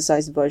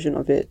romanticized version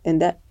of it.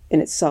 And that in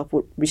itself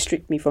would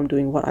restrict me from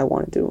doing what I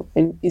want to do.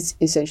 And it's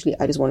essentially,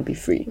 I just want to be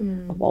free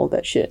of all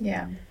that shit.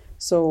 Yeah.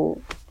 So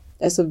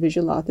as a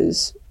visual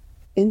artist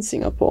in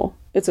Singapore,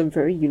 it's a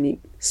very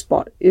unique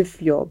spot.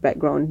 If your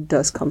background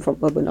does come from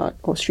urban art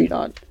or street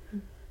art,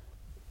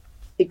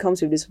 it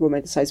comes with this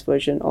romanticized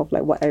version of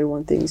like what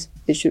everyone thinks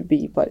it should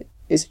be, but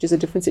it's just a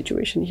different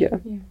situation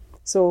here. Yeah.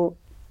 So,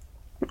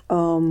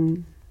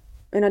 and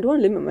I don't want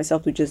to limit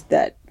myself to just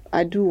that.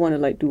 I do want to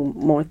like do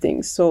more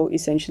things. So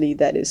essentially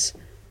that is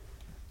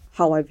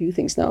how I view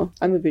things now.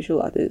 I'm a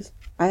visual artist.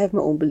 I have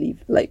my own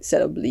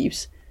set of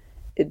beliefs.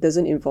 It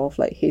doesn't involve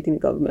like hating the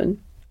government.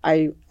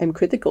 I am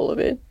critical of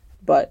it,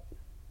 but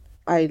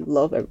I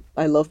love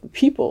the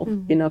people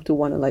enough to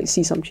want to like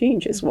see some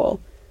change as well.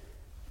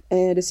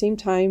 And at the same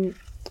time,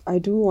 I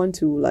do want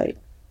to like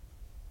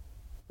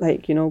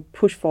you know,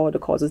 push forward the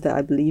causes that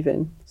I believe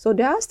in. So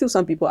there are still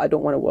some people I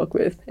don't want to work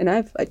with, and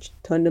I've like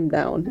turned them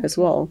down as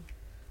well.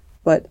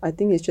 But I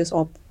think it's just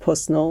all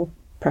personal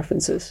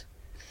preferences.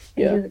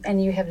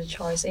 And you have the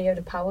choice, and you have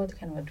the power to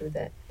kind of do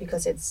that,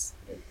 because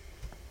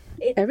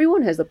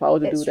everyone has the power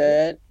to do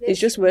that. It's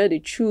just whether they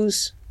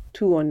choose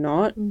to or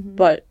not.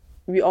 But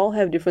we all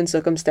have different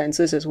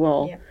circumstances as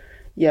well.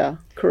 Yeah,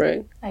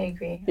 correct. I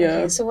agree. Yeah.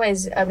 Okay, so what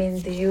is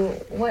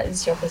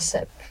your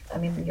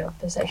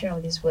perception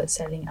of this word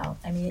selling out?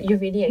 I mean, you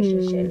really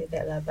actually shared with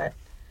that, but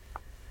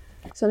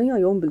selling out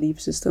your own belief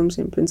systems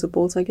and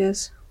principles, I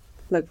guess.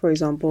 Like, for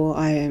example,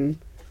 I am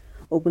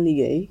openly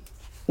gay,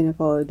 and if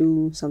I were to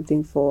do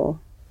something for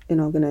an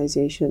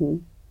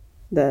organization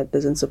that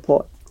doesn't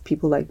support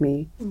people like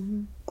me,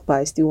 but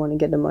I still want to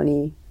get the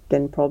money,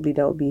 then probably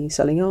that would be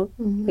selling out,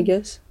 I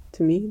guess.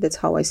 To me, that's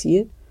how I see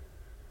it.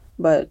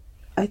 But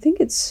I think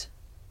it's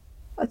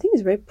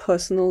very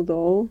personal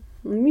though.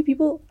 I mean,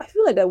 I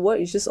feel like that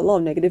word is just a lot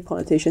of negative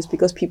connotations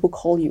because people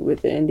call you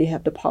with it and they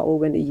have the power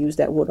when they use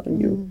that word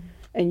on you,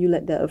 and you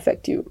let that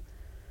affect you.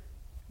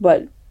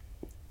 But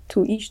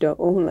to each their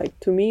own. Like,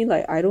 to me,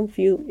 like, I don't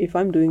feel if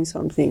I'm doing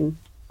something,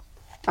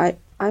 I'm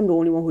the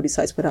only one who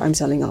decides whether I'm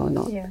selling out or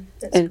not. Yeah.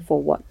 And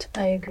for what.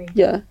 I agree.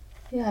 Yeah.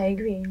 Yeah, I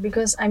agree.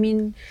 Because, I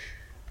mean,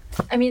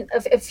 I mean,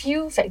 a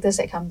few factors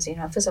that comes in.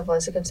 First of all,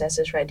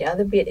 circumstances, right? The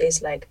other bit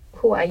is like,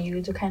 who are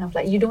you to kind of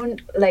like, you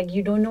don't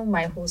know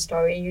my whole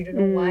story. You don't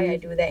know why I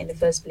do that in the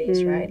first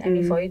place, right? I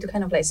mean, for you to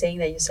kind of like saying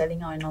that you're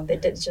selling out and all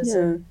that, that's just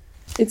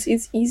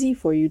it's easy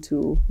for you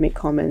to make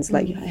comments,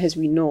 like as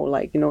we know,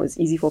 like, you know, it's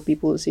easy for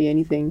people to say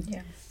anything.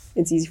 Yeah.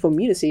 It's easy for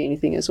me to say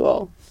anything as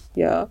well.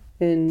 Yeah,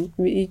 and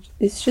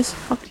it's just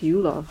up to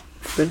you, lah,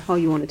 but how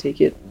you want to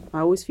take it. I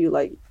always feel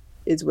like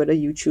it's whether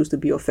you choose to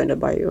be offended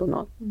by it or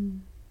not.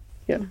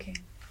 Yeah. Okay.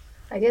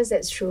 I guess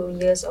that's through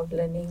years of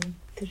learning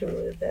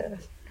through the...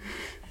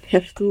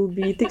 Have to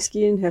be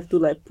thick-skinned, have to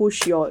like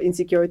push your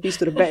insecurities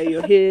to the back of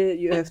your head.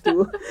 You have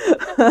to...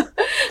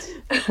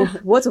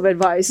 Words of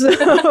advice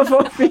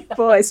for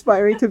people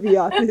aspiring to be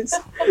artists.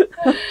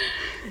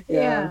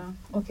 Yeah.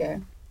 Okay.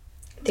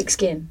 Thick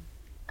skin.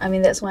 I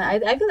mean, that's one.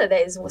 I feel that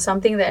is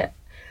something that,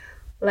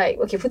 like,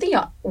 okay, putting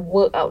your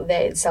work out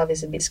there itself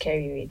is a bit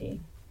scary already.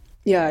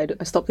 Yeah,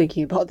 I stopped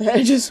thinking about that.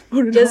 I just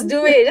put it Just on.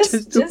 do it.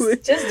 Just do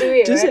it. Just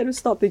right? had to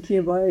stop thinking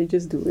about it.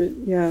 Just do it.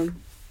 Yeah.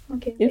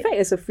 Okay. In fact,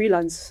 as a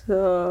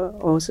freelancer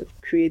or as a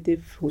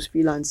creative who's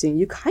freelancing,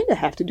 you kind of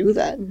have to do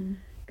that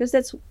because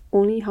that's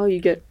only how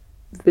you get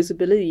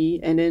visibility,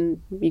 and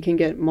then you can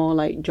get more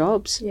like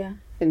jobs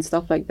and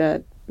stuff like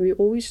that. We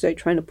always like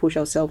trying to push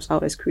ourselves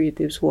out as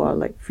creatives who are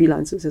like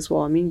freelancers as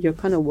well. I mean, you're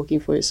kind of working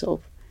for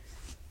yourself.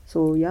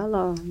 So yeah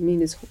lah. I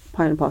mean, it's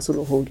part and parcel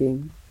of the whole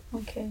game.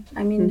 Okay.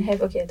 I mean,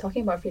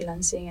 talking about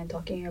freelancing and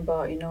talking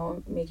about, you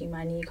know, making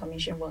money,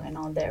 commission work and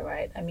all that,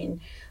 right? I mean,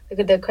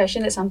 the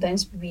question that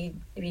sometimes we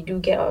do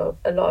get,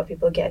 a lot of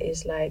people get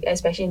is like,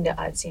 especially in the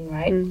art scene,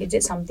 right? Is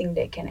it something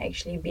that can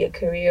actually be a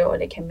career or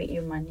that can make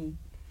you money?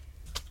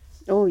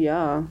 Oh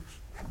yeah.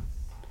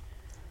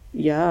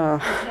 Yeah.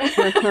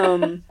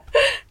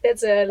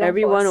 That's a long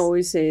everyone pause.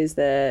 always says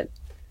that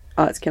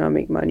arts cannot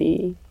make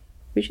money,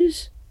 which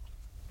is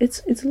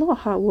it's a lot of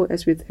hard work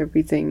as with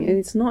everything, and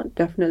it's not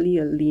definitely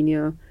a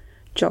linear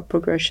job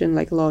progression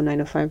like a lot of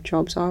 9-to-5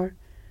 jobs are.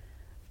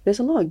 There's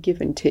a lot of give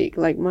and take.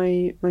 Like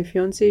my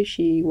fiance,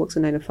 she works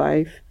a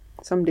 9-to-5.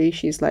 Some days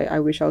she's like,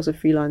 I wish I was a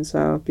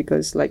freelancer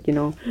because, like, you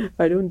know,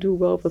 I don't do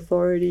well with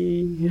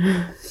authority.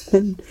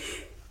 and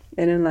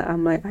then like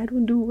I'm like, I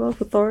don't do well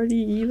with authority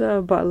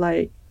either, but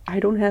like I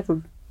don't have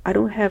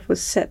a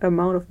set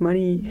amount of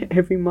money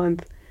every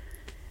month,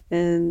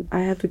 and I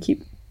have to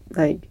keep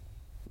like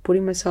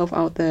putting myself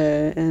out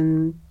there,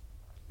 and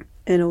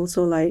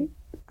also like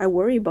I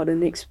worry about the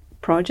next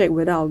project,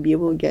 whether I'll be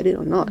able to get it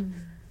or not.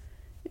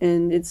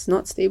 And it's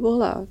not stable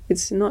lah.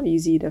 It's not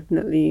easy,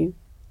 definitely.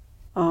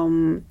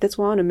 That's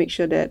why I want to make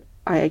sure that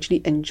I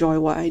actually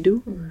enjoy what I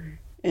do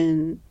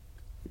and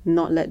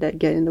not let that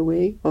get in the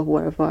way of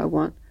whatever I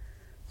want.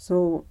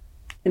 So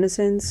in a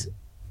sense,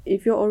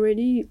 if you're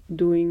already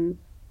doing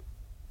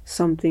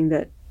something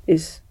that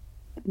is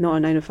not a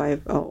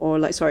 9-to-5 or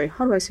like, sorry,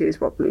 how do I say this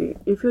properly?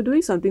 If you're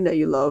doing something that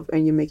you love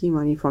and you're making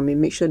money from it,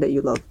 make sure that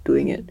you love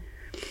doing it.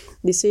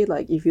 They say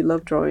like if you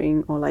love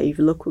drawing or like if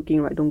you love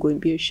cooking, right, don't go and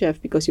be a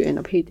chef because you end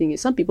up hating it.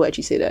 Some people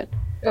actually say that.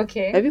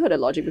 Okay. Have you heard that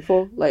logic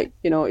before? Like,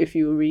 you know, if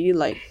you really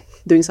like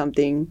doing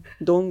something,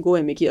 don't go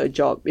and make it a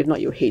job. If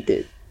not, you'll hate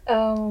it.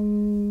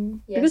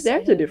 Yes, because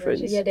there's a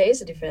difference. Yeah, there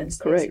is a difference.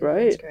 Correct,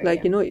 right? Correct,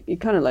 like, you know, you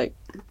kind of like,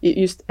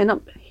 you end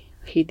up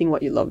hating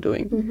what you love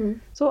doing.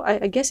 So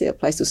I guess it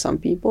applies to some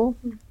people.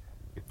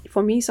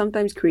 For me,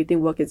 sometimes creating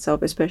work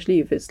itself, especially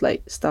if it's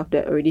like stuff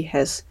that already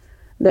has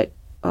like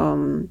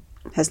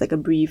a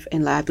brief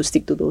and like I have to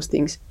stick to those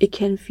things, it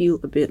can feel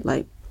a bit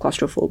like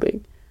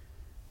claustrophobic.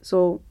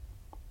 So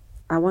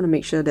I want to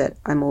make sure that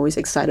I'm always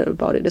excited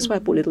about it. That's why I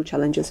put little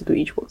challenges into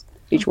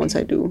each ones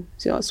I do.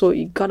 So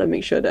you gotta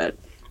make sure that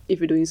if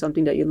you're doing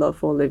something that you love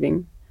for a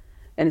living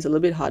and it's a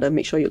little bit harder,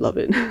 make sure you love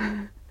it.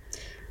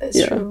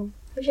 That's true.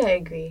 Actually,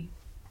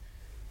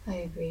 I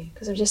agree.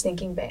 Because I'm just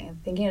thinking back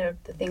and thinking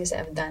of the things that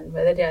I've done,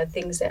 whether there are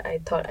things that I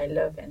thought I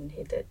loved and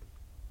hated.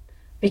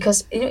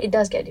 Because, you know, it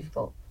does get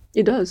difficult.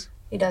 It does.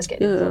 It does get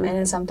difficult. And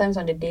then sometimes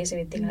on the days when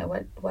you think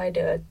like, why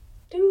did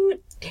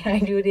I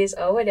do this?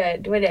 Or what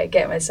did I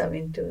get myself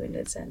into in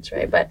that sense,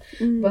 right? But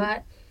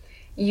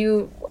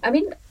I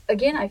mean,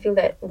 again, I feel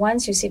that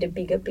once you see the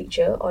bigger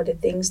picture or the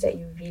things that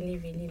you really,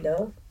 really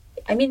love,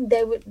 I mean,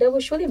 there will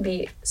surely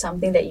be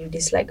something that you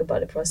dislike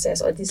about the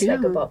process or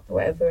dislike about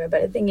whatever.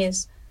 But the thing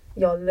is,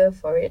 your love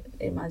for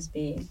it must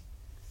be.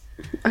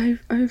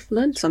 I've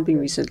learned something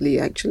recently,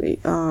 actually.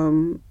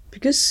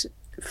 Because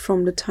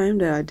from the time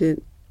that I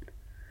did,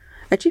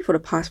 actually for the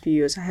past few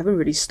years, I haven't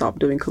really stopped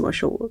doing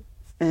commercial work,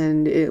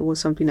 and it was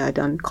something that I've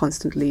done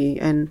constantly.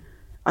 And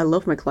I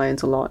love my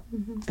clients a lot,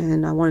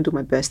 and I want to do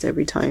my best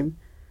every time.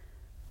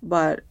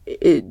 But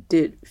it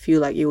did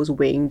feel like it was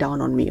weighing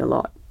down on me a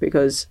lot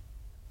because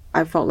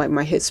I felt like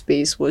my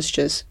headspace was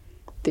just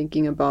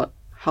thinking about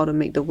how to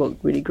make the work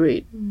really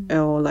great.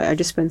 Or like I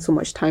just spent so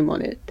much time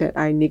on it that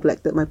I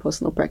neglected my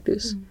personal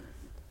practice.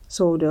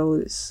 So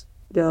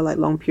there are like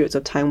long periods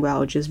of time where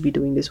I'll just be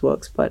doing these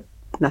works but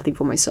nothing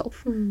for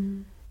myself.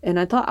 And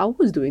I thought I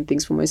was doing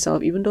things for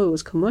myself even though it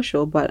was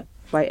commercial, but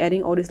by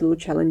adding all these little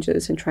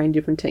challenges and trying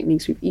different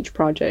techniques with each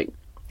project,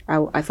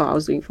 I thought I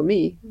was doing for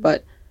me.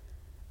 But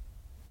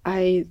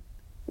I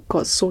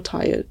got so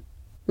tired,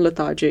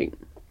 lethargic.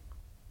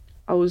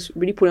 I was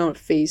really putting on a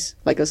face,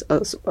 like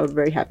a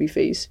very happy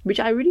face, which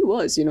I really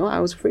was, you know. I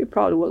was very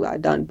proud of the work that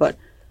I'd done, but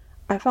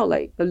I felt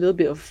like a little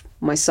bit of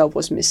myself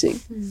was missing.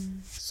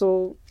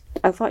 So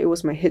I thought it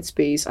was my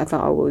headspace. I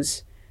thought I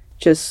was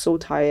just so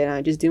tired and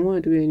I just didn't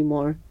want to do it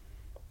anymore.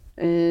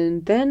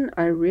 And then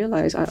I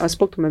realized, I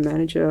spoke to my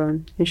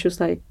manager and she was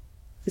like,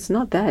 it's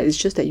not that, it's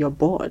just that you're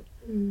bored.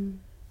 And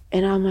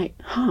I'm like,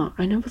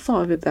 I never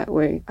thought of it that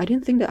way. I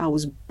didn't think that I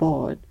was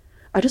bored.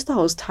 I just thought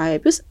I was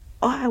tired because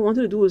all I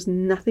wanted to do was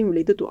nothing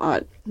related to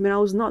art. When I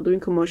was not doing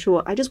commercial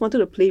work, I just wanted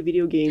to play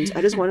video games.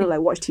 I just wanted to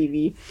like watch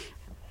TV.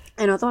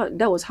 And I thought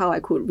that was how I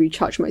could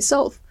recharge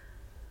myself.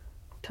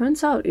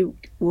 Turns out it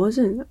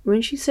wasn't.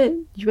 When she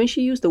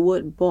used the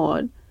word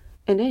bored,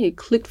 and then it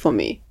clicked for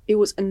me. It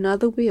was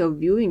another way of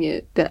viewing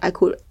it that I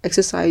could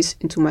exercise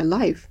into my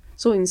life.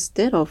 So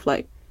instead of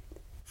like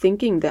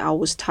thinking that I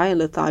was tired,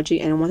 lethargic,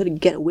 and I wanted to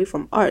get away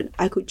from art,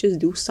 I could just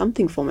do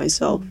something for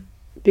myself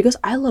because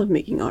I love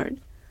making art.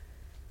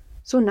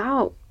 So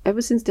now,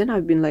 ever since then,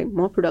 I've been like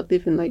more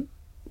productive and like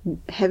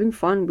having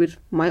fun with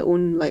my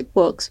own like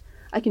works.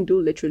 I can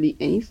do literally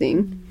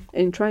anything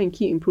and try and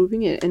keep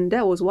improving it. And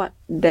that was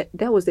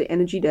that was the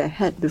energy that I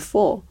had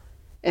before,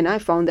 and I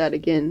found that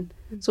again.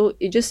 So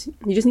you just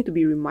need to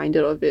be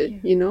reminded of it,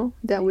 you know.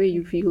 That way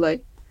you feel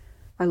like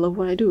I love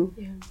what I do.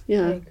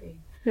 Yeah. I agree.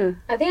 Yeah.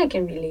 I think I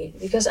can relate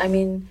because I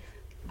mean,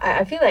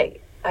 I feel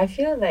like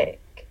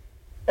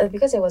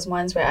because there was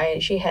once where I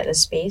actually had a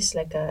space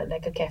like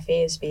a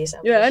cafe space.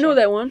 I know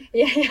that one.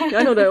 Yeah.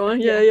 I know that one.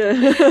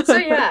 Yeah. So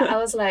yeah, I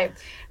was like,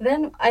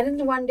 then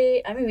one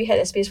day, I mean, we had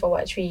a space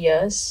for 3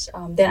 years.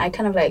 Then I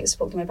kind of like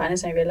spoke to my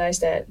partners and I realized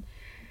that,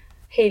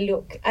 hey,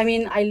 look, I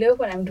mean, I love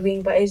what I'm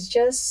doing, but it's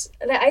just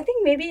like, I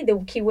think maybe the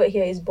keyword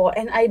here is bored,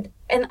 and I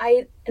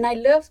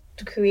love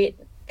to create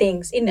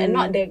things in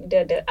not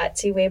the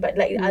artsy way, but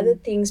like other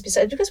things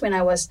besides, because when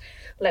I was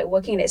like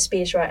working in that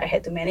space, right, I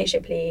had to manage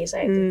the place. I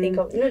had to think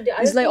of, you know, the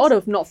other it's like things.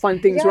 all the not fun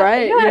things,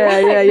 right?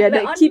 Yeah.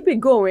 Like, keep it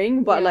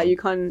going, but like you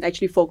can't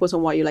actually focus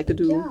on what you like to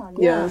do.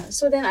 Yeah.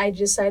 So then I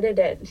decided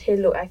that, hey,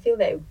 look, I feel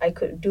that I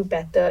could do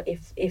better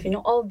if you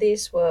know, all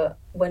this were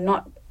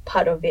not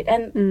part of it.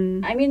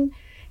 And I mean,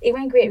 it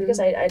went great because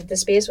I the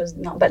space was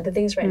not, but the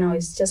things right now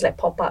is just like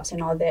pop-ups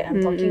and all that.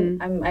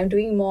 I'm I'm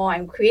doing more,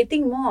 I'm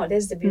creating more.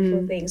 That's the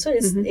beautiful thing. So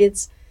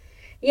it's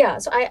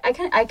so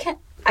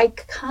I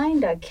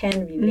kind of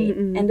can relate.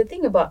 And the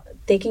thing about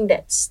taking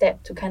that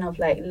step to kind of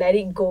like let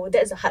it go,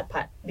 that's the hard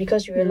part,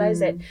 because you realize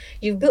that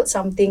you've built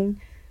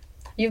something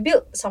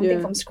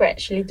from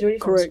scratch, literally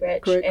from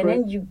scratch.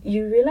 Then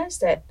you realize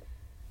that,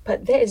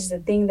 but that is the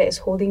thing that is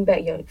holding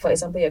back your, for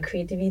example, your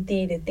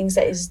creativity, the things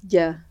that is,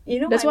 you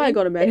know, that's why I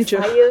got a manager.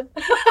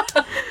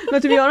 No,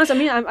 to be honest, I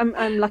mean,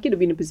 I'm lucky to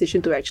be in a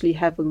position to actually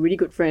have a really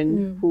good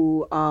friend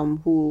who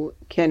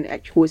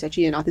is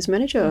actually an artist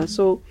manager.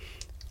 So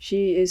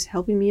she is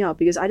helping me out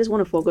because I just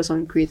want to focus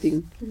on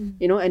creating,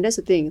 you know. And that's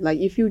the thing, like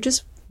if you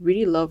just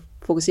really love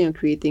focusing on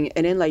creating,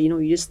 and then like, you know,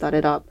 you just start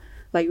it up,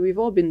 like we've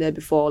all been there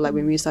before, like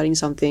when we were starting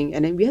something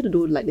and then we had to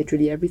do like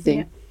literally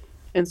everything.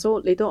 And so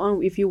later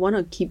on, if you want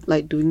to keep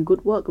like doing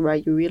good work,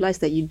 right, you realize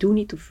that you do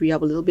need to free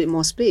up a little bit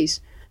more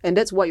space. And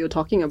that's what you're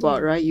talking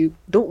about, right? You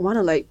don't want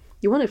to like,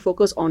 you want to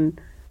focus on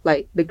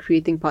like the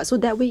creating part. So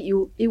that way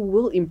it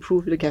will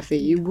improve the cafe,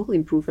 you will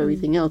improve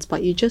everything else.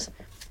 But you just,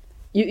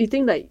 you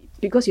think like,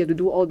 because you have to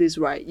do all this,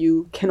 right,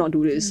 you cannot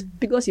do this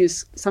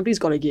because something's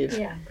got to give.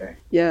 Yeah, correct.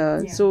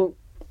 Yeah. So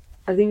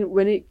I think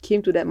when it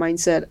came to that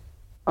mindset,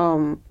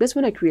 that's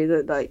when I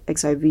created like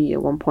XIV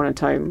at one point in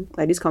time,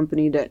 like this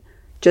company that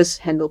just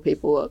handle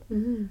paperwork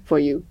for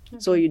you.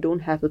 So you don't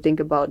have to think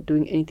about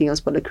doing anything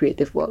else but the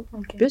creative work.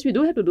 Because we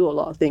do have to do a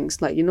lot of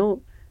things. Like, you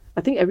know,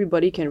 I think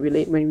everybody can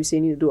relate when we say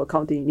you need to do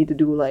accounting. You need to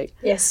do like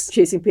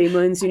chasing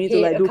payments. You need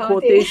to like do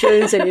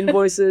quotations and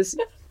invoices.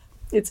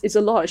 It's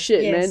a lot of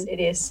shit, man. Yes, it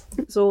is.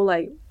 So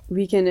like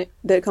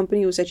the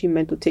company was actually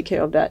meant to take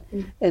care of that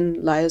and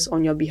liaise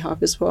on your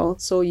behalf as well.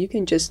 So you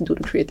can just do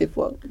the creative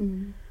work.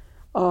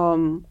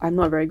 I'm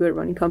not very good at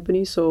running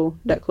companies, so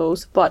that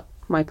closed. But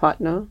my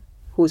partner,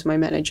 who's my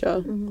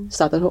manager,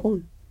 started her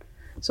own.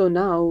 So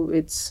now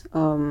it's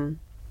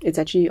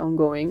actually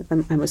ongoing.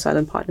 I'm a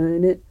silent partner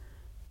in it,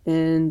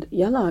 and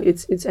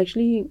it's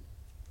actually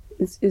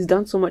it's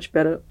done so much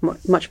better,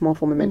 much more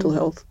for my mental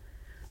health.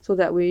 So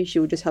that way she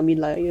would just help me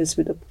liaise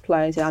with the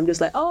clients, and I'm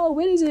just like, oh,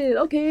 when is it?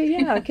 Okay,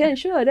 yeah, I can,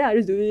 sure, then I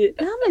just do it.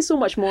 And I'm like so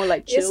much more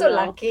like chill. You're so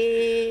now.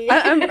 lucky.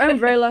 I'm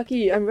very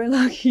lucky. I'm very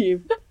lucky.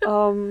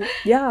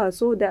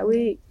 So that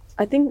way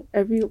I think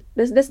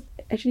that's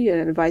actually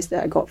an advice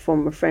that I got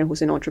from a friend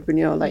who's an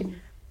entrepreneur. Like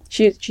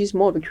she's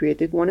more of a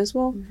creative one as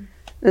well.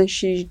 And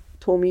she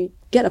told me,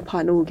 get a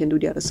partner who can do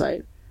the other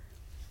side.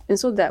 And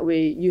so that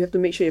way you have to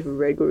make sure you have a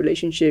very good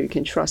relationship, you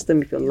can trust them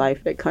with your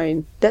life, that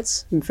kind.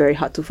 That's very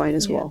hard to find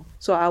as well.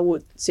 So I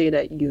would say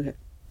that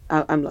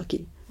I'm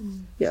lucky.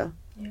 Yeah,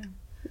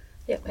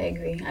 I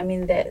agree. I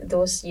mean, that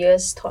those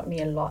years taught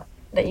me a lot.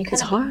 That you kind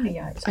It's of hard.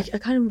 Yeah, it's I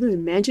can't even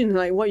imagine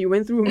like what you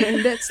went through,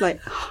 man. That's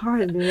like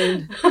hard,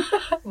 man.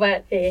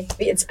 but hey,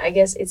 I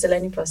guess it's a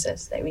learning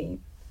process that we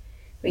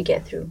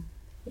get through.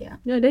 Yeah.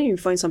 Yeah, then you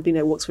find something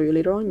that works for you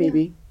later on,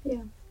 maybe.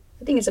 Yeah.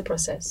 I think it's a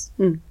process.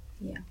 Mm.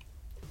 Yeah.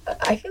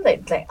 I feel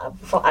like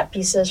for art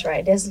pieces,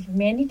 right, there's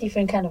many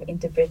different kind of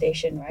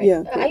interpretation, right?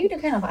 Yeah. Are you the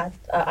kind of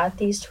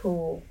artist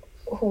who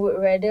would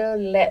rather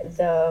let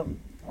the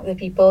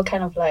people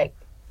kind of like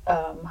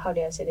how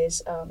do I say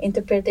this,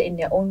 interpret it in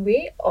their own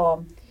way,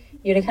 or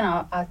you're the kind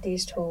of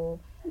artist who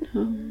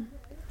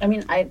I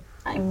mean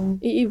I'm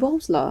It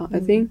evolves lah, I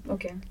think.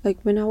 okay. Like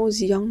when I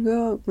was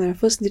younger, when I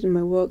first did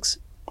my works,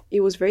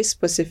 it was very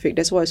specific.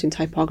 That's why I was in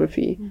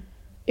typography.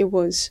 It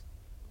was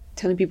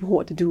telling people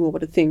what to do or what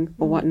to think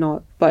or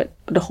whatnot. But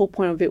the whole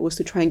point of it was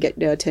to try and get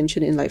their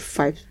attention in like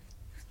 5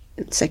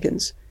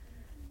 seconds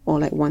or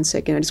like 1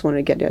 second. I just wanted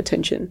to get their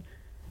attention.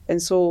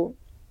 And so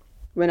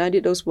when I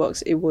did those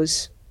works, it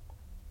was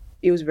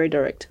very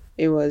direct.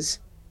 It was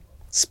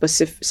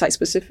specific, site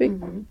specific.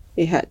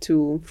 It had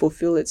to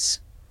fulfill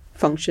its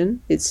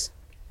function, its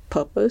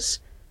purpose,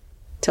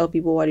 tell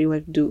people what you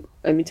have to do.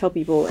 I mean, tell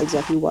people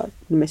exactly what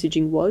the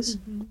messaging was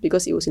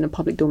because it was in a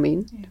public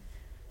domain. Yeah.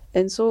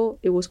 And so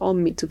it was all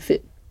made to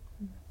fit.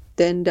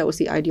 Then that was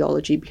the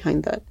ideology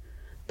behind that.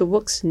 The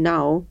works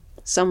now,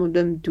 some of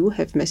them do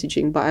have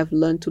messaging, but I've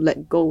learned to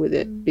let go with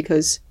it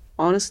because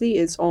honestly,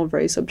 it's all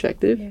very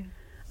subjective. Yeah.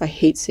 I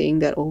hate saying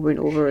that over and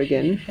over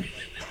again.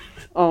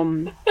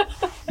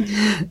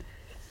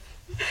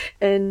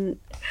 And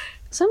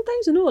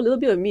sometimes, a little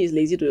bit of me is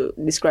lazy to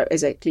describe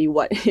exactly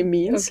what it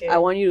means. Okay. I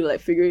want you to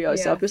like figure it out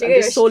yourself because I'm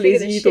figure just so figure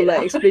the lazy to shit like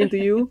out. explain to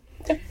you.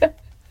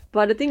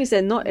 But the thing is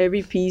that not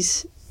every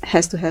piece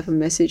has to have a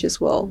message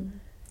as well.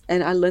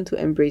 And I learned to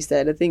embrace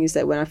that. The thing is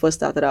that when I first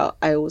started out,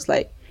 I was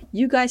like,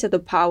 you guys have the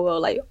power,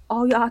 like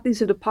all your artists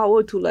have the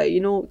power to like,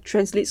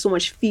 translate so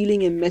much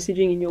feeling and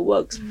messaging in your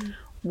works.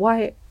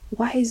 Why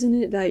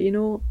isn't it that,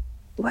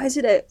 why is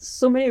it that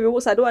so many of your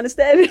works I don't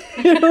understand?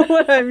 You know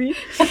what I mean?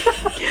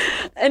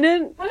 and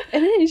then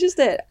it's just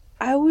that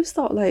I always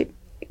thought like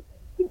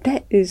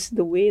that is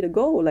the way to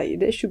go. Like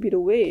that should be the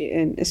way.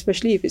 And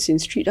especially if it's in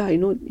street art,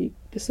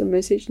 there's a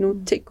message,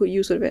 take good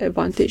use of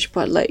advantage.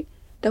 But like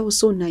that was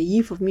so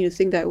naive of me to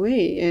think that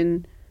way.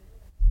 And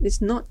it's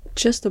not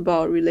just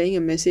about relaying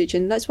a message.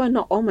 And that's why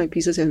not all my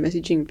pieces have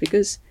messaging,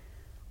 because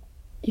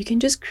you can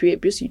just create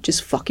because you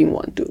just fucking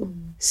want to.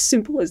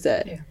 Simple as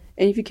that. Yeah.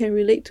 And if you can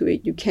relate to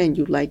it, you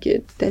like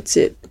it. That's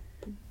it.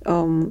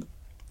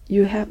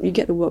 You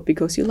get the work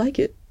because you like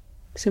it.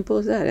 Simple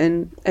as that.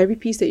 And every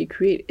piece that you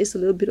create is a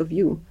little bit of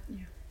you.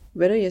 Yeah.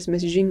 Whether it has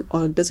messaging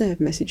or doesn't have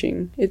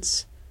messaging,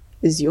 it's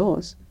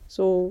yours.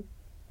 So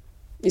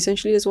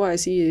essentially that's why I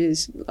see it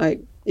is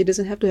like it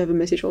doesn't have to have a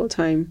message all the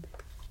time.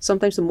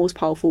 Sometimes the most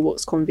powerful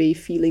works convey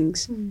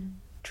feelings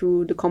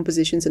through the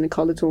compositions and the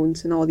color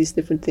tones and all these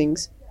different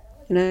things.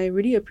 And I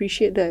really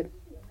appreciate that.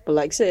 But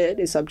like I said,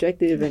 it's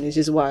subjective and it's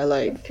just what I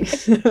like.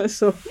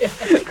 So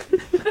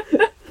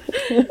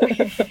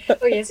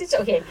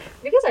okay.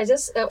 Because I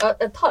just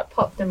a thought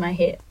popped in my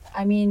head.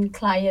 I mean,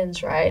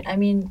 clients, right? I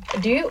mean,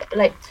 do you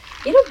like,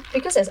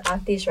 because as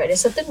artists, right,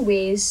 there's certain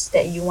ways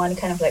that you want to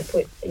kind of like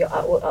put your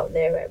artwork out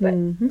there, right? But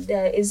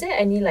is there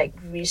any like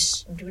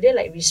do they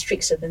like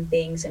restrict certain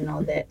things and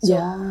all that? So,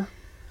 yeah.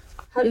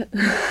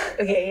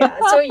 Okay, yeah.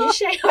 So you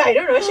share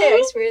your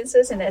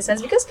experiences in that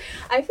sense, because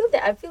I feel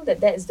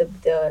that is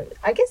the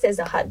I guess that's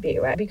the hard bit,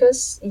 right?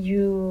 Because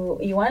you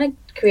want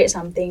to create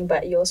something,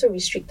 but you're also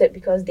restricted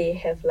because they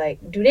have like,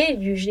 do they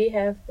usually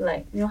have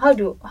like, how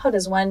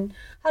does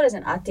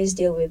an artist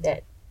deal with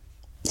that?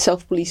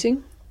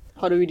 Self-policing.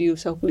 How do we deal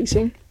with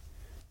self-policing?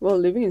 Well,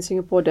 living in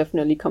Singapore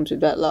definitely comes with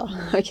that lah.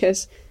 I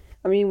guess.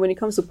 I mean, when it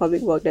comes to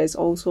public work, there's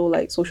also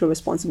like social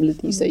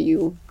responsibilities that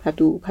you have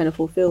to kind of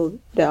fulfill.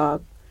 There are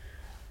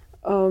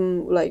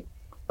like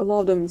a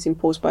lot of them is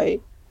imposed by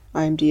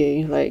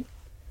IMDA, like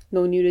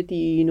no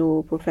nudity,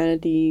 no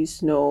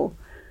profanities, no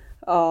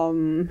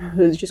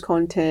religious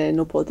content,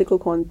 no political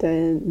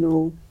content,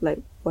 no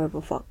like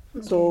whatever fuck.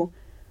 Okay. So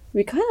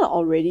we kind of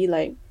already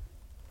like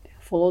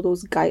follow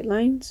those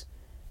guidelines.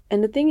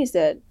 And the thing is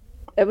that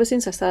ever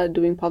since I started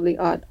doing public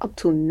art up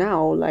to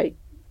now, like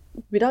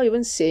without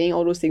even saying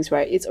all those things,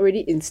 right, it's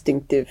already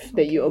instinctive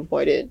that you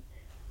avoid it.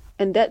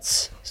 And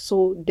that's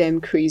so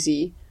damn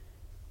crazy.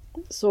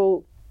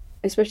 So,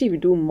 especially if you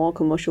do more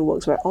commercial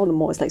works, right, all the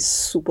more it's like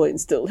super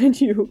instilled in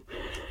you.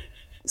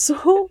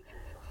 So,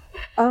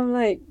 I'm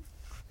like,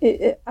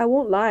 I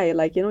won't lie,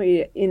 like,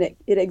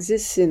 it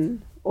exists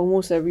in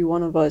almost every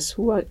one of us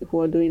who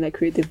are doing like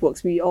creative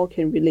works. We all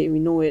can relate, we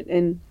know it.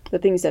 And the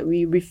thing is that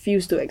we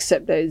refuse to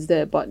accept that it's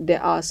there, but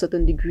there are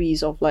certain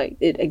degrees of like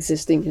it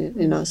existing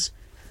in us.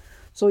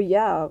 So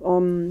yeah,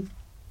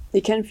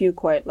 it can feel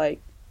quite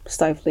like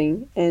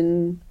stifling.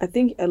 And I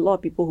think a lot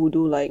of people who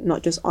do like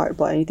not just art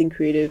but anything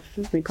creative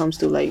when it comes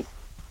to like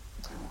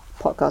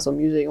podcasts or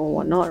music or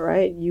whatnot,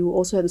 right, you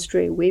also have to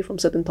stray away from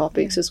certain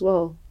topics as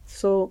well.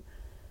 So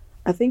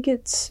I think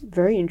it's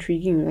very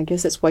intriguing. I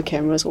guess that's why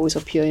cameras always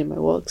appear in my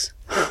works.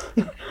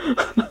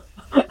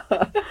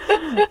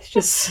 It's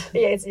just,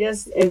 Yeah, it's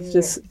just it's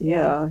just,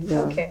 everywhere. yeah.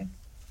 Okay.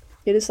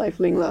 It is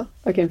stifling lah.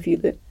 I can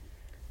feel it.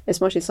 As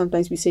much as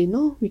sometimes we say,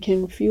 no, we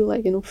can feel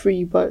like,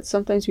 free, but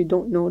sometimes we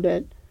don't know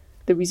that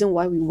the reason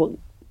why we work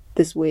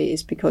this way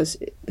is because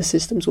the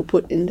systems were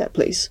put in that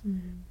place.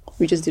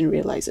 We just didn't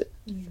realize it.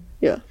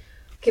 Yeah.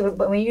 Okay,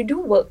 but when you do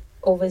work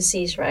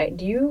overseas, right,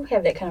 do you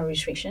have that kind of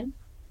restriction?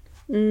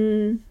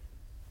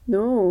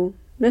 No,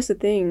 that's the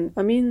thing.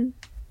 I mean,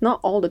 not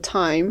all the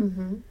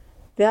time.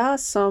 There are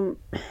some.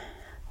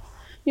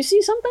 You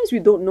see, sometimes we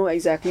don't know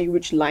exactly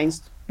which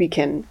lines we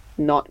can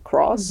not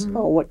cross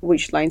or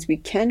which lines we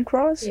can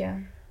cross. Yeah.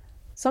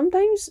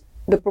 Sometimes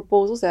the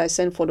proposals that I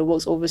send for the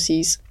works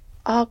overseas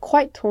are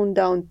quite toned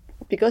down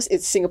because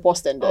it's Singapore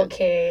standard.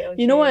 Okay.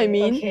 You know what I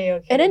mean?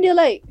 Okay. And then they're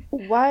like,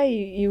 why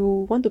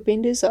you want to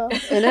paint this up?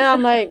 And then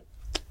I'm like,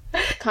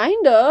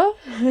 kinda,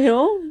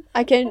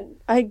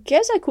 I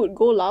guess I could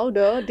go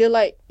louder. They're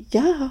like,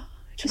 yeah,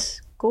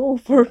 just go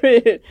for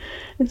it.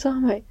 And so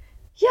I'm like,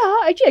 yeah,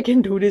 actually I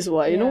can do this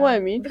one. You know what I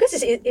mean? Because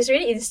it's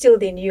really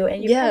instilled in you,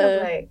 and you kind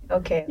of like,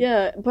 okay.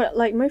 Yeah, but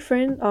like my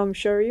friend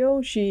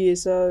Sheryl,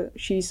 she's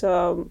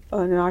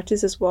an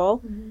artist as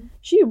well.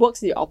 She works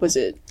the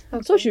opposite.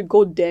 Okay. So she'll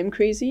go damn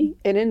crazy,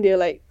 and then they're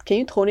like, can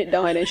you tone it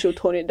down? And then she'll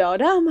tone it down.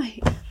 Then I'm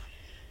like,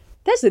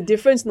 that's the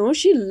difference, no?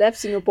 She left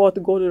Singapore to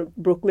go to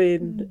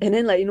Brooklyn, and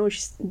then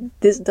she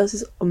does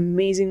this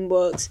amazing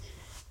works,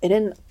 and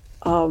then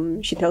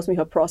she tells me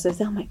her process.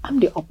 Then I'm like, I'm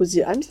the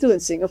opposite. I'm still in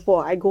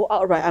Singapore. I go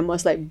out, right, I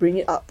must like bring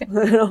it up,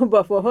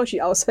 But for her, she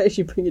outside,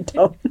 she bring it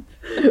down.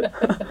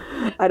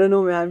 I don't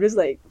know, man. I'm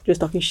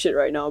just talking shit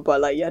right now.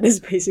 But like, yeah, that's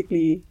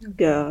basically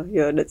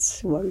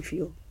that's what we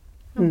feel.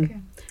 Okay.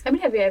 I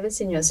mean, have you ever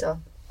seen yourself?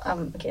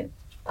 Have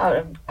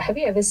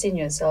you ever seen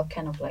yourself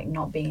kind of like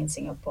not being in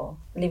Singapore,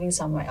 living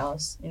somewhere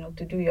else,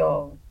 to do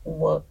your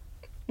work?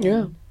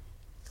 Yeah.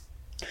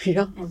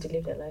 And to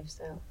live that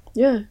lifestyle.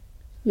 Yeah,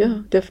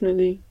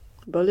 definitely.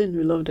 Berlin,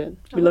 we love that.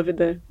 We love it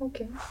there.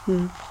 Okay.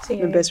 So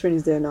my best friend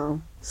is there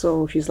now.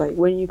 So she's like,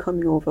 when are you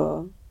coming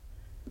over?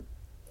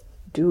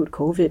 Dude,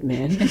 COVID,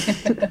 man.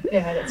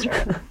 Yeah, that's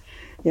right.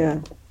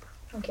 Yeah.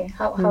 Okay.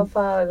 How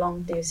far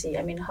along do you see?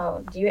 I mean, how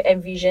do you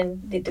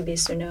envision it to be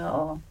sooner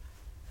or?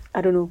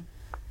 I don't know.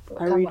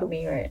 Come what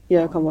may, right?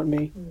 Yeah, come what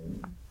may.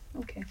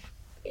 Okay.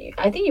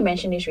 I think you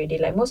mentioned this already.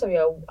 Like most of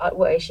your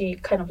artwork actually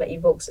kind of like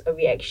evokes a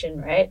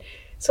reaction, right?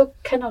 So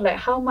kind of like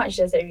how much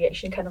does that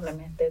reaction kind of like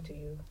matter to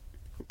you?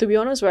 To be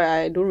honest, right,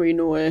 I don't really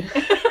know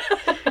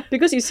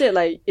because you said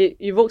like it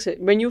evokes it.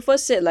 When you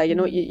first said like your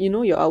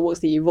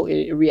artworks they evoke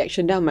a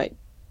reaction, then I'm like,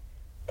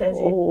 does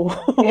it?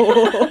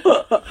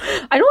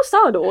 I know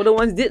some of the older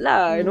ones did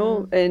lah,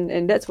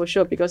 and that's for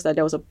sure because like,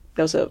 there was a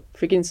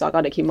freaking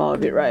saga that came out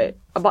of it, right?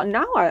 But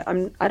now I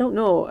don't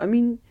know. I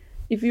mean,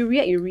 if you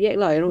react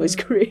lah, it's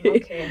great.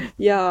 Okay.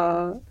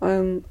 Yeah.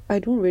 I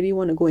don't really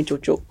want to go and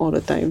joke all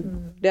the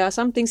time. There are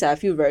some things that I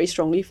feel very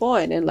strongly for,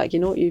 and then like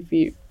if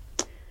you.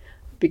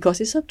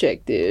 Because it's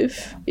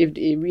subjective. If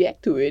they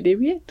react to it, they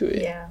react to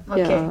it. Yeah.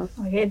 Okay. Yeah.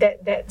 Okay.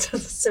 That's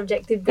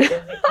subjective bit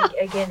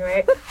again,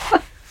 right?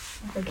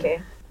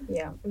 Okay.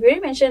 Yeah. We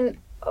already mentioned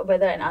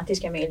whether an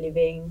artist can make a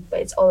living,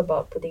 but it's all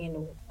about putting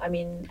in.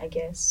 I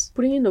guess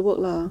putting in the work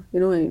lah.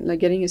 And like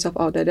getting yourself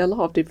out there. There are a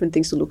lot of different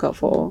things to look out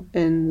for,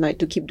 and like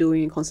to keep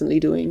doing and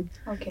constantly doing.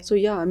 Okay. So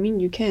yeah, I mean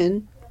you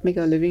can make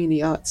a living in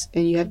the arts,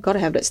 and you have got to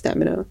have that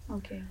stamina.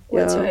 Okay.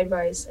 What's your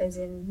advice? As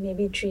in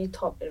maybe 3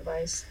 top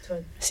advice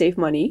to save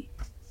money.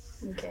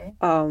 Okay.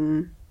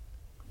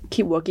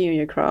 Keep working on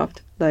your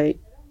craft. Like,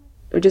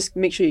 just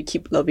make sure you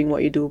keep loving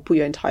what you do. Put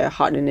your entire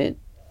heart in it,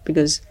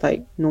 because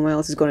like no one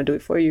else is gonna do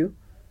it for you.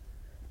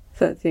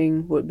 Third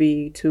thing would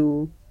be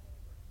to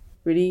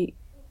really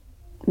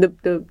the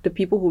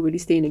people who really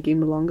stay in the game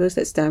the longest.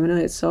 That stamina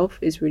itself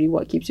is really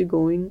what keeps you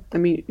going. I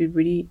mean, it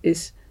really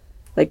is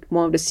like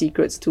one of the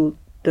secrets to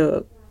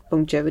the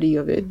longevity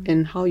of it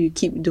and how you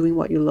keep doing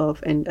what you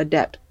love and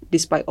adapt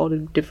despite all the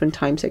different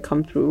times that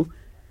come through.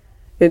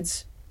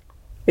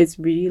 It's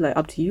really like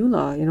up to you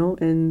lah,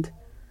 and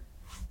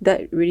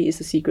that really is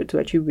the secret to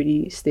actually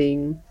really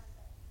staying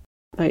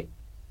like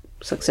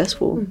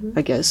successful,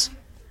 I guess,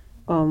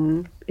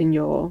 in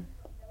your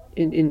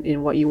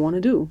in what you want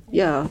to do.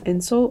 Yeah.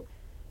 And so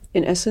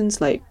in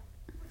essence, like,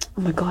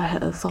 oh my god, I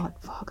had a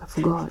thought. Fuck, I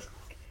forgot.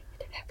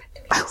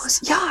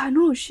 I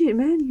know, shit,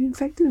 man, you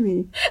infected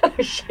me. Oh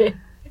shit.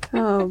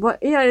 But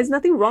yeah, there's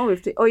nothing wrong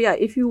with it. Oh yeah,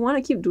 if you want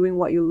to keep doing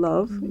what you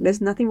love,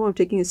 there's nothing wrong with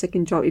taking a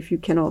second job if you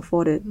cannot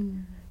afford it.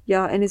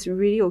 Yeah, and it's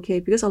really okay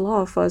because a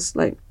lot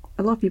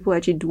of people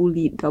actually do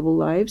lead double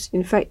lives.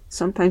 In fact,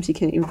 sometimes it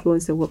can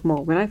influence their work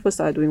more. When I first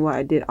started doing what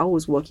I did, I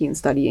was working and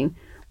studying.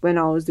 When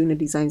I was doing the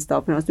design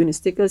stuff, when I was doing the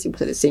stickers, it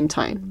was at the same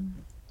time.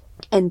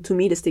 And to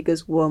me, the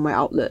stickers were my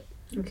outlet.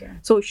 Okay.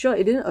 So sure,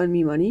 it didn't earn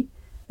me money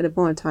at the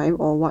point of time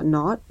or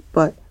whatnot,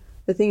 but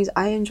the thing is,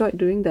 I enjoyed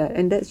doing that,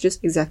 and that's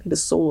just exactly the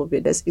soul of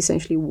it. That's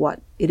essentially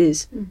what it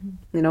is.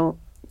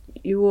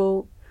 You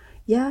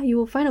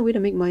will find a way to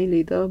make money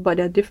later, but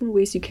there are different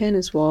ways you can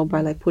as well,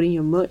 by like putting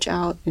your merch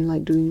out and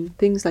like doing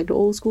things like the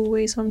old school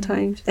way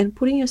sometimes, and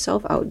putting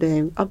yourself out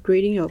there,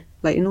 upgrading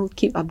like,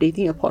 keep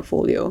updating your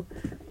portfolio.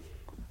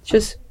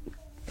 Just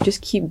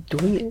keep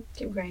doing it.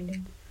 Keep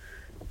grinding.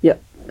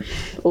 Yep.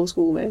 Old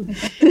school, man.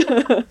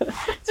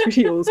 It's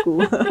really old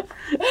school.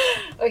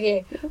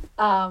 Okay.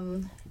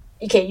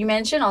 Okay, you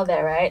mentioned all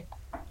that, right?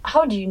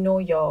 How do you know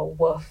your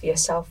worth, your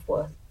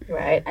self-worth,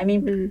 right? I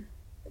mean,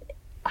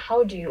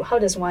 how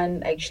does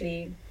one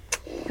actually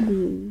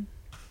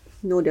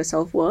know their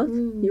self-worth?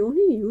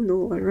 You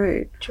know,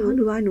 right? True. How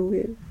do I know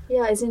it?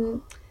 Yeah, as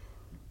in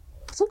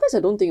Sometimes I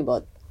don't think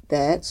about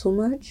that so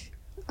much.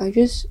 I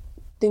just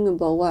think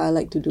about what I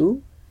like to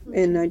do,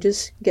 and I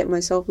just get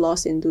myself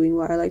lost in doing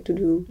what I like to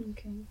do.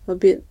 okay. A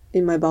bit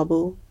in my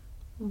bubble,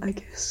 I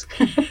guess.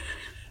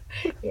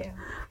 Yeah.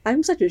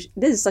 This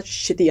is such a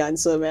shitty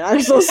answer, man.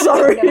 I'm so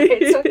sorry. No,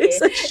 it's okay. It's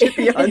such a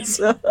shitty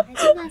answer. I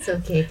think that's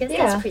okay because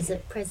Yeah.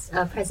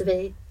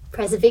 that's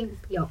preserving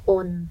your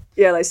own.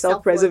 Yeah, like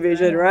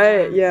self-preservation, Self-worth,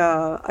 right? right?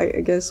 Yeah,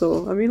 I guess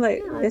so. I mean,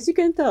 like, as you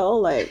can tell,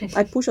 like,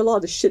 I push a lot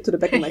of the shit to the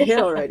back of my head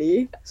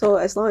already. So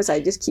as long as I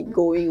just keep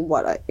going,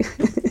 I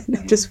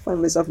just find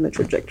myself in a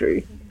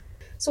trajectory.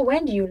 So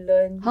when do you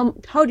learn?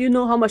 How do you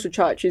know how much to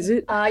charge? Is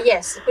it?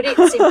 Yes, put it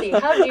simply.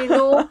 How do you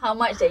know how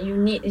much that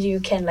you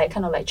can like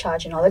kind of like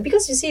charge and all that?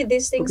 Because you see,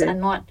 these things Okay. are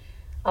not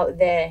out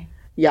there.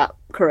 Yeah,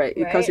 correct.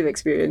 It comes Right? with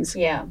experience.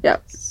 Yeah. Yeah.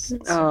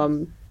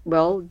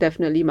 Well,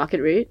 definitely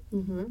market rate.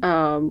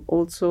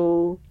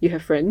 Also, you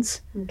have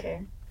friends.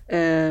 Okay.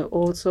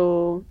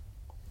 Also,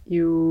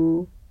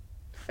 you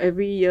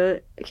every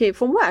year. Okay,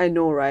 from what I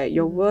know, right,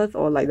 your worth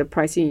or like the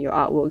pricing in your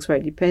artworks,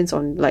 right, depends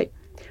on like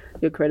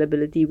your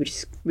credibility,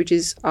 which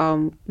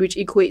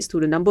equates to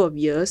the number of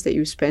years that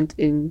you spent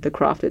in the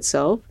craft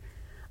itself.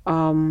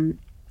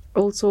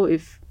 Also,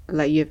 if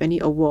like you have any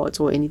awards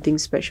or anything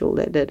special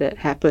that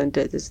happened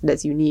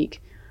that's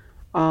unique,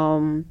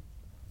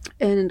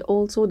 and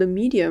also the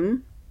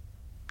medium,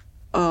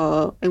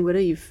 and whether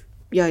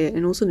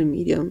and also the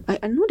medium.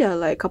 I know there are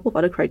like a couple of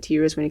other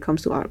criteria when it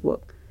comes to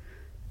artwork.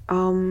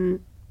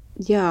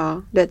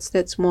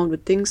 That's more of the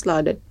things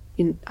that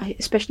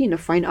especially in the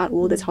fine art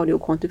world, that's how they'll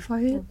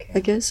quantify it. Okay. I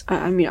guess.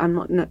 I mean, I'm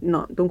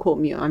not. Don't quote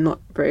me. I'm not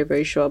very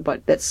very sure,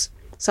 but that's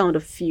some of the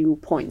few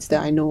points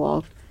that I know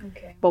of.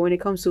 Okay. But when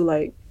it comes to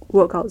like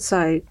work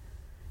outside,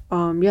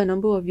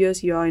 number of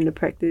years you are in the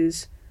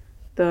practice,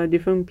 the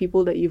different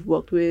people that you've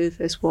worked with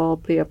as well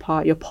play a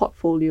part. Your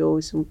portfolio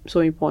is so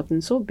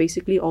important. So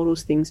basically all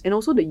those things, and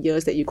also the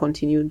years that you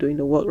continue doing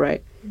the work,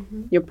 right?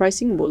 Your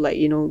pricing will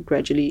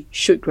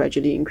should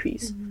gradually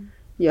increase.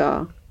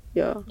 Yeah.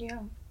 Yeah.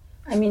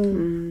 I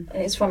mean,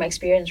 it's from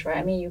experience, right?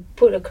 I mean, you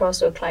put across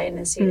to a client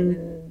and see it,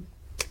 and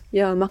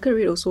Yeah, market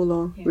rate also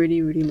lor.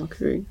 Really, really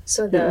market rate.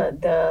 so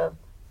the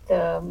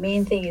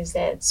main thing is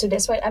that, so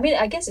that's why, I mean,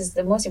 I guess it's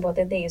the most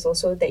important thing is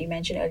also that you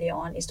mentioned earlier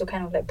on is to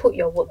kind of like put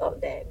your work out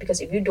there, because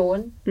if you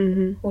don't,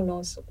 who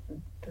knows the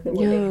work that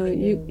Yeah,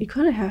 you've been you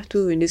kind of have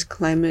to in this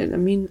climate. I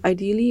mean,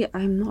 ideally,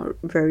 I'm not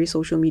very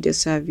social media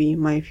savvy.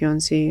 My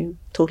fiance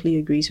totally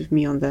agrees with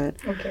me on that.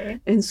 Okay.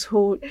 And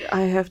so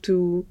I have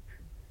to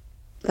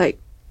like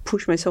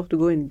push myself to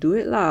go and do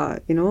it lah,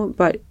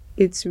 but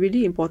it's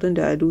really important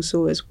that I do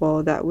so as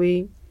well. That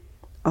way,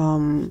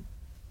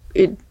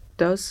 it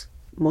does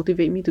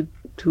motivate me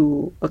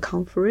to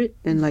account for it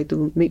and like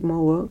to make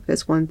more work.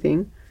 That's one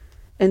thing.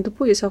 And to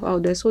put yourself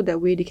out there so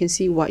that way they can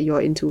see what you're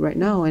into right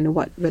now and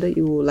whether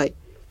you will like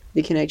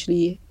they can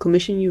actually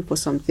commission you for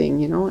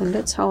something, and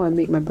that's how I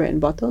make my bread and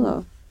butter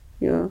lah.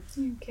 Yeah.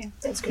 Okay,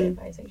 that's good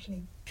advice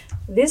actually.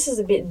 This is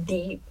a bit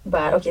deep,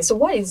 but okay, so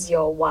what is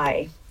your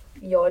why?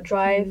 Your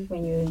drive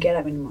when you get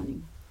up in the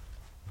morning?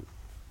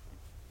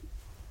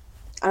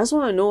 I just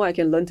want to know what I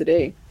can learn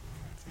today.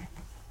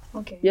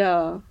 Okay.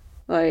 Yeah.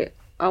 Like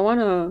I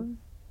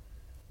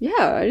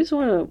just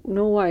want to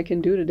know what I can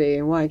do today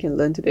and what I can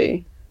learn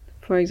today.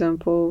 For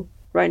example,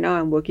 right now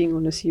I'm working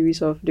on a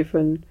series of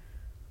different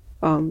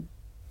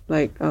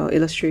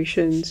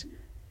illustrations,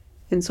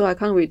 and so I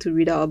can't wait to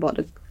read out about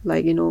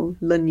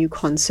learn new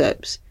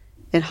concepts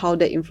and how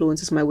that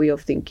influences my way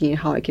of thinking and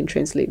how I can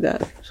translate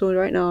that. So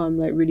right now I'm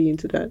like really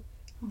into that.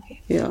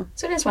 Okay. Yeah.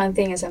 So that's one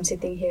thing as I'm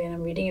sitting here and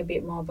I'm reading a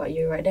bit more about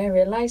you, right? Then I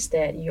realized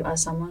that you are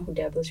someone who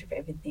dabbles with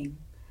everything.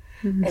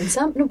 And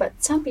some people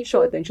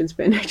Short attention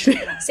span actually.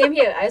 same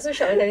here. I also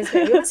short attention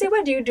span. People say,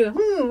 "What do you do?"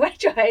 Why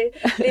do I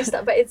list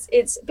up? But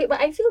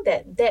but I feel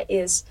that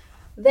is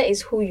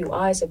who you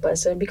are as a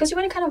person, because you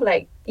want to kind of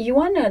like you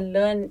want to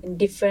learn in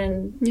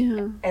different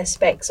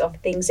aspects of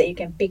things that you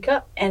can pick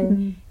up,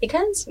 and it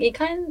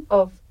kind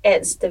of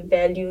adds the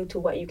value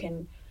to what you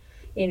can,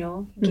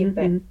 give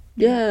back.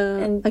 Yeah,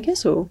 And- I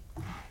guess so.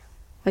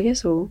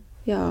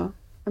 Yeah.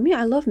 I mean,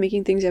 I love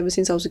making things ever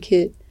since I was a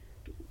kid,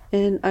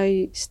 and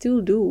I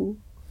still do.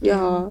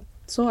 Yeah.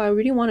 So I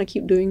really want to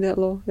keep doing that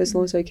as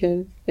long as I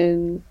can,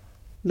 and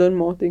learn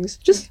more things.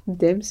 Just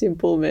damn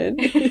simple, man.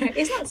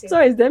 It's not simple.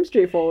 Sorry, it's damn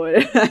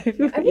straightforward. I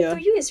mean, to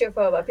you it's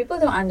straightforward, but people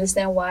don't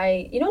understand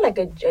why. Like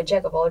a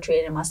jack of all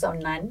trades and master of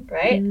none,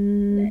 right?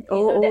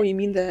 You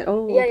mean that?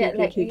 Oh, Yeah, okay, yeah, okay,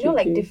 like okay,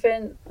 like okay.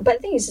 different. But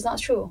the thing is, it's not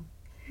true.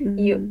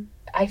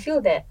 I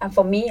feel that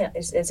for me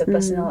it's a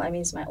personal. I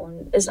mean, it's my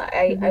own. It's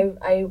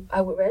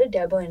I would rather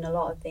dabble in a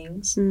lot of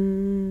things.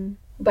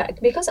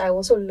 But because I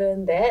also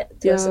learned that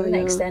to a certain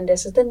extent,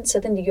 there's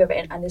certain degree of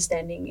an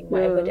understanding in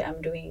whatever that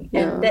I'm doing,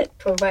 and that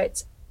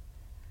provides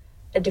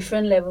a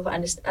different level of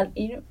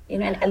understanding.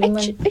 An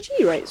element.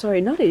 Actually, right. Sorry,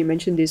 now that you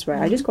mentioned this,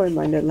 right, I just got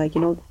reminded. Like,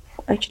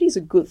 actually, it's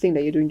a good thing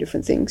that you're doing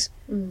different things.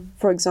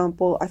 For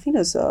example, I think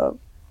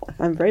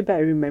I'm very bad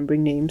at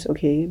remembering names.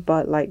 Okay,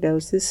 but like there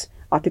was this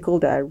article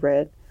that I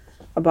read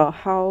about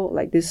how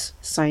like this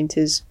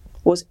scientist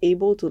was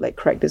able to like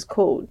crack this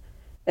code,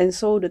 and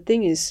so the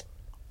thing is,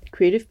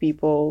 creative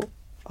people,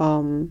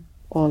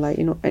 or like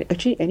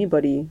actually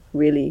anybody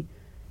really,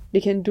 they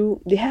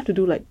have to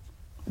do like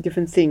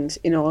different things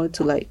in order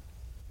to like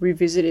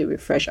revisit it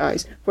with fresh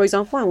eyes. For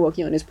example, I'm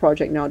working on this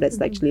project now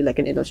that's actually like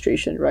an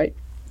illustration, right?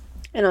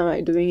 And I'm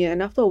like doing it,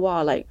 and after a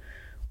while, like,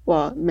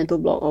 wow, mental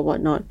block or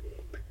whatnot,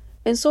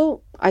 and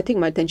so I take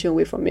my attention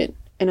away from it,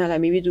 and I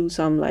like maybe do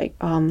some like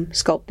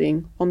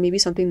sculpting or maybe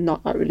something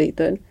not art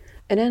related,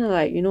 and then I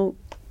like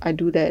I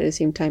do that at the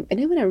same time, and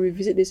then when I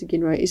revisit this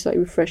again, right, it's like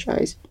with fresh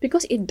eyes,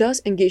 because it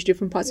does engage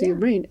different parts of your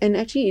brain, and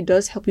actually it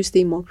does help you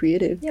stay more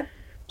creative. Yeah.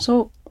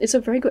 So it's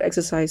a very good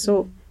exercise.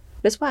 So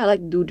that's why I like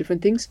to do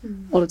different things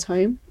all the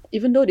time,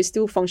 even though they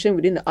still function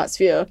within the art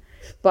sphere,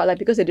 but like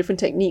because they're different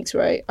techniques,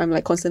 right, I'm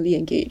like constantly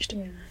engaged.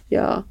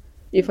 Yeah.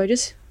 If I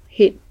just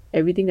hate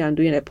everything that I'm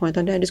doing at that point in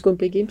time, then I just go and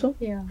play games.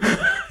 Yeah.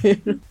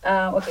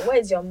 Okay, what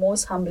is your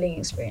most humbling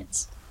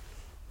experience?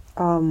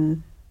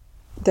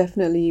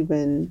 Definitely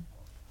when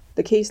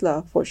the case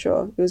lah, for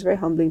sure. It was very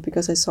humbling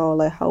because I saw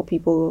like how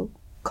people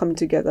come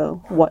together,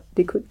 what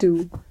they could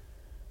do.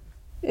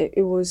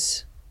 It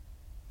was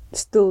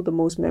still the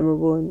most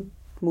memorable and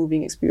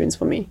moving experience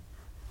for me.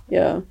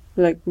 Yeah,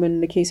 like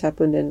when the case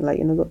happened and like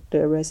the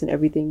arrest and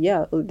everything.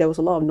 Yeah, there was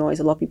a lot of noise.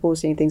 A lot of people were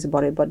saying things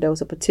about it, but there was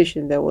a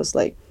petition. There was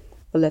like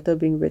a letter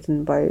being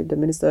written by the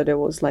minister. There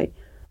was like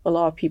a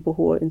lot of people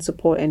who were in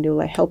support, and they were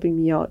like helping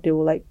me out. They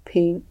were like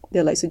paying.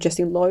 They're like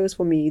suggesting lawyers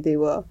for me. They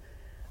were,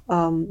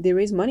 they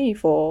raised money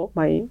for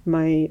my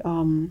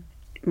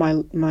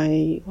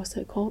what's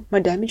that called? My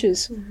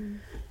damages,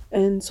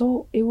 and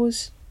so it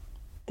was.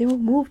 They were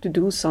moved to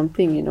do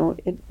something,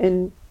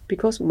 and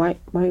because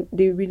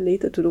they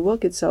related to the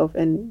work itself,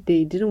 and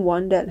they didn't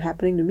want that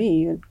happening to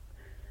me, and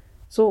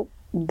so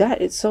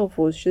that itself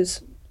was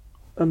just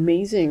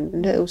amazing,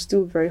 and that was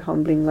still very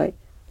humbling, like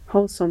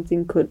how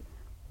something could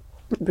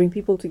bring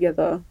people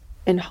together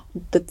and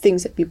the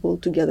things that people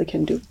together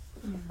can do.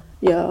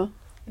 Yeah,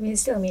 I mean,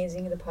 it's still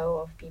amazing the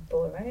power of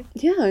people, right?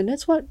 Yeah, and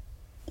that's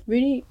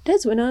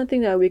another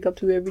thing that I wake up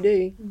to every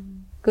day,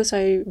 because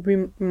I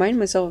remind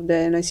myself of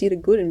that, and I see the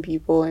good in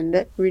people, and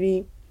that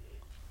really,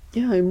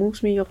 it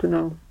moves me up to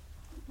now.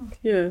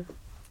 Yeah.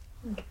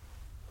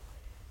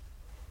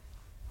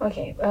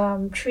 Okay,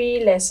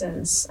 3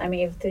 lessons. I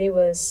mean, if today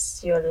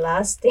was your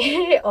last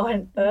day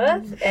on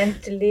earth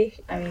and to leave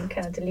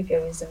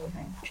your wisdom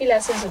behind. 3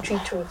 lessons or 3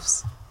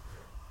 truths.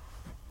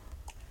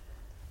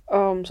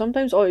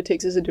 Sometimes all it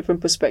takes is a different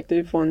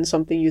perspective on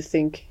something you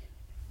think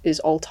is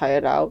all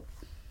tired out.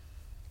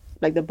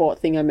 Like the board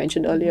thing I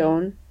mentioned earlier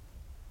on.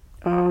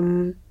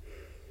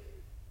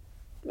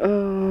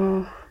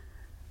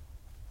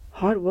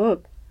 Hard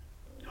work.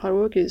 Hard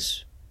work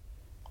is,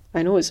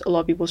 I know it's a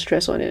lot of people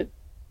stress on it,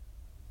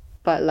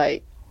 but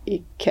like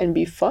it can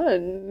be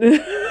fun.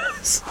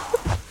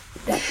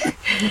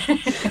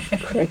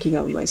 Cracking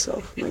up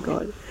myself, my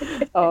god.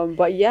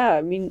 But yeah,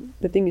 I mean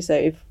the thing is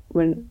that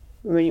when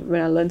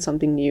I learn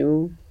something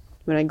new,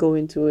 when I go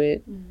into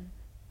it,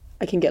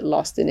 I can get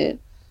lost in it.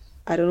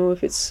 I don't know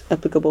if it's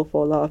applicable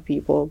for a lot of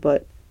people,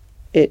 but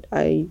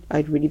I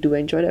really do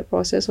enjoy that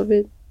process of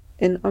it.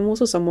 And I'm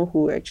also someone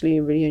who actually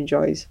really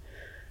enjoys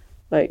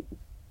like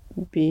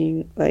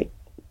being like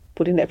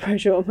putting that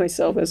pressure on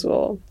myself as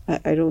well.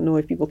 I don't know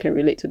if people can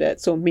relate to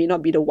that, so it may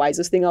not be the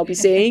wisest thing I'll be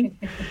saying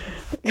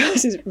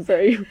because it's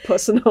very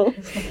personal.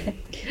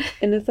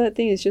 And the third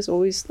thing is just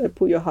always like,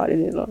 put your heart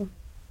in it, lor.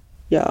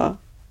 Yeah,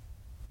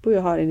 put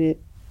your heart in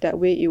it. That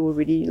way it will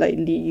really like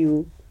lead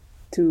you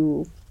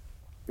to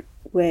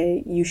where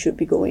you should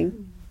be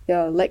going.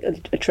 Yeah, like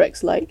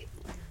attracts like.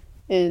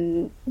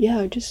 And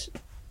yeah, just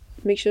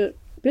make sure,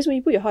 because when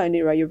you put your heart in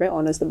it, right, you're very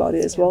honest about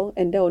it as well,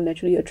 and that will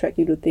naturally attract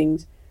you to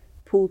things,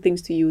 pull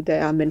things to you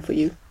that are meant for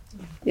you.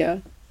 Yeah.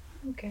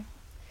 Okay.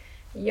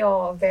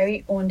 Your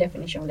very own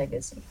definition of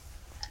legacy.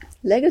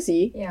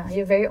 Legacy? Yeah,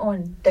 your very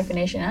own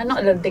definition.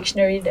 Not the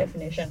dictionary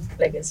definition.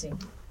 Legacy.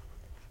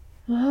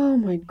 Oh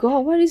my god,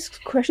 why is this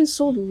question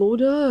so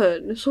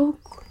loaded? So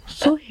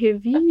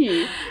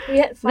heavy. We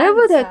had fun.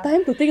 Never that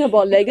time to think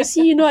about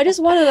legacy, I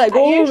just want to like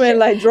go home and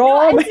like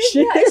draw my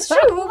shit. Yeah, it's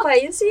true,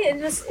 but you see it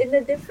just in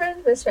a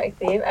different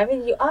perspective. I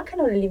mean, you are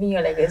kind of living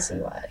your legacy,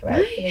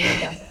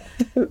 right?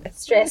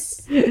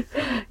 Stress.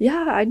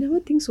 Yeah, I never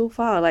think so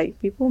far. Like,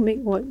 people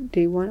make what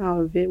they want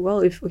out of it.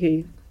 Well,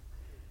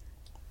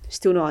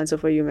 still no answer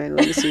for you, man.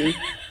 Let me see.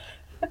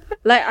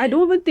 Like, I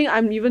don't even think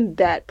I'm even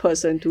that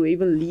person to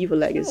even leave a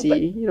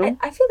legacy, you know?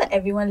 I feel that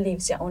everyone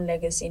leaves their own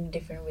legacy in a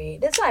different way.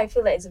 That's why I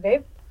feel like it's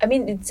very. I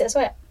mean, that's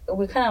why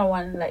we kind of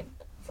want like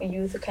for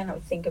you to kind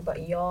of think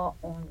about your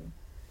own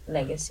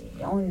legacy,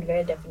 your own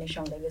very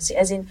definition of legacy.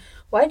 As in,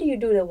 why do you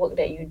do the work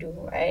that you do,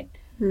 right?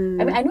 I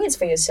mean, I know it's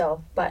for yourself,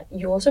 but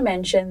you also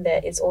mentioned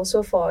that it's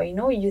also for,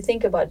 you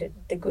think about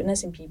the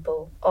goodness in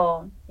people,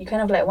 or you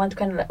kind of like want to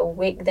kind of like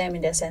awake them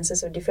in their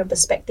senses of different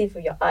perspective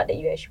of your art that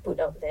you actually put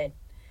out there.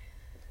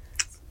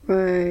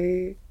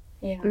 Right.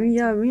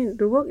 Yeah. I mean,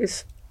 the work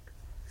is...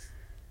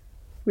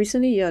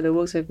 Recently, the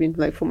works have been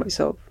like for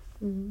myself,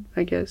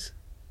 I guess.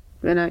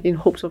 And in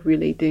hopes of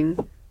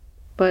relating.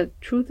 But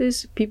truth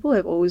is, people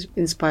have always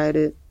inspired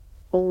it.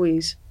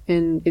 Always.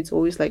 And it's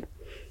always like...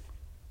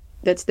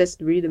 That's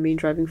really the main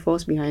driving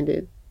force behind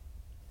it.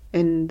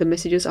 And the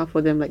messages are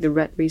for them, like the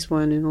Rat Race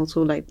one, and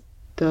also like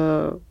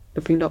the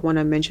Pink Dot one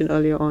I mentioned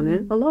earlier on.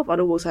 And a lot of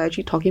other works are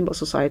actually talking about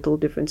societal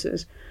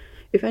differences.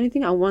 If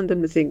anything, I want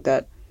them to think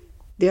that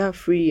they are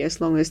free as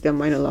long as their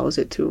mind allows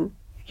it to.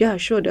 Yeah,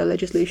 sure, there are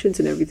legislations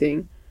and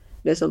everything.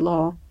 There's a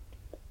law.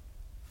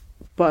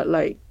 But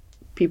like,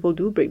 people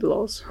do break the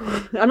laws.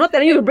 I'm not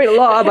telling you to break the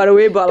law, by the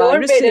way, but Don't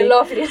I'm just break saying... the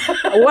law,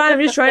 Fiona. What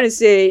I'm just trying to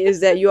say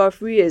is that you are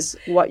free as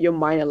what your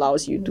mind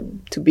allows you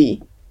to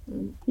be.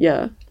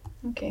 Yeah.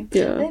 Okay.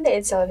 Yeah. I think that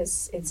itself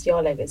it's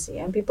your legacy,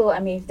 and people. I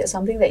mean, if there's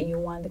something that you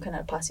want to kind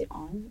of pass it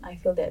on, I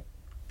feel that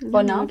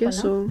for now. I guess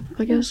so.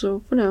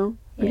 For now.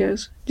 I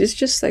guess. It's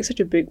just like such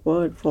a big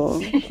word for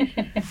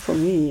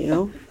me,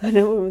 I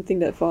never even think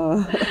that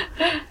far.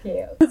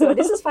 Yeah. So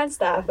this is fun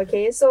stuff.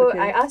 Okay. So Okay.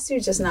 I asked you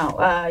just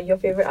now, your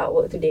favorite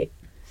artwork to date.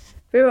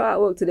 Favorite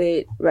artwork to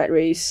date, Rat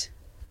Race.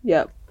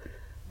 Yep.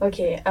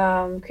 Okay.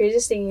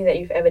 Craziest thing that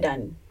you've ever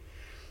done.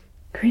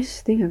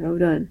 Craziest thing I've ever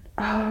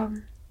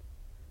done.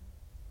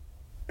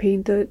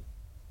 Painted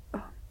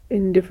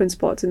in different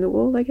spots in the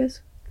world, I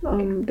guess.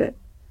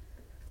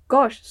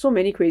 Gosh, so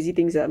many crazy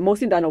things that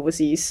mostly done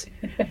overseas.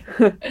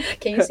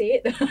 Can you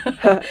say it?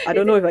 I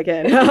don't know if I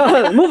can.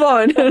 Move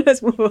on.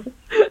 Let's move on.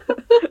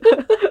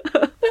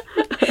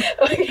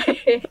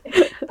 Okay.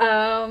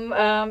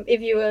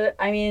 If you were,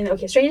 I mean,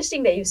 okay, strangest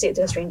thing that you said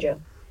to a stranger.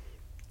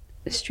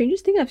 The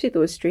strangest thing I've said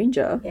to a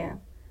stranger? Yeah.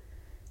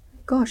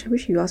 Gosh, I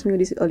wish you asked me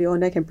this earlier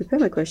on. I can prepare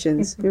my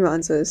questions, with my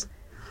answers.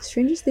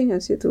 Strangest thing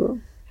I've said to...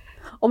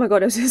 Oh my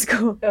god, that's just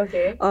go.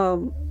 Okay.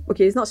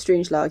 Okay, it's not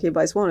strange lah, okay,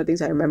 but it's one of the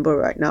things I remember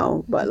right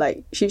now. But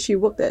like, she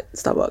worked at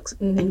Starbucks,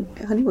 and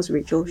her name was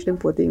Rachel. She didn't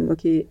poor thing,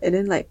 okay, and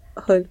then like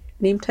her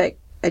name tag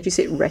actually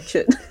said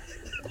Ratchet.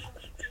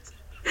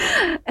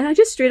 And I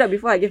just straight up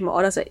before I gave my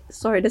order, I was like,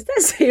 sorry, does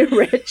that say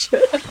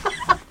Ratchet?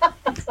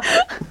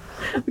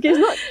 Okay, it's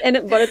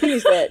not. But the thing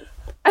is that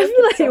I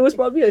feel like it was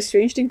probably a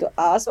strange thing to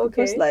ask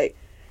because like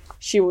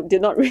she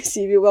did not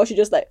receive it well. She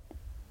just like.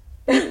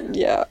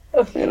 Yeah,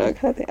 kind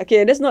of thing.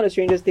 Okay, that's not the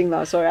strangest thing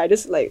lah. Sorry, I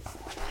just like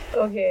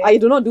I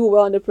do not do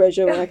well under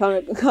pressure when I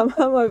can't come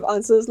up with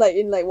answers like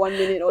in like 1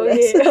 minute or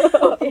less.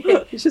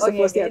 It's just the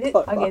first thing I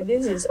thought. Okay,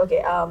 this is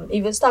okay.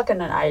 If you're stuck on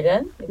an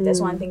island, if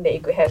there's one thing that you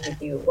could have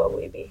with you, what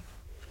would it be?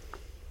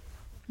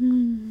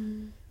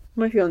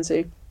 My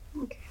fiance.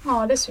 Okay.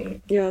 Oh, that's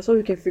sweet. Yeah, so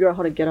we can figure out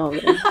how to get out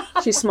of it.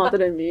 She's smarter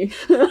than me.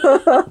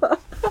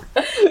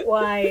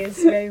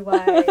 Wise, very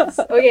wise.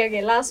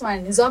 Okay, last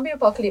one. Zombie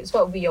apocalypse,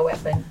 what would be your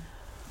weapon?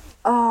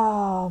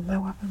 Oh, my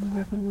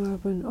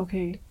weapon.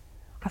 Okay.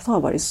 I've thought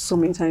about it so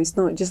many times.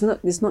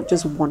 It's not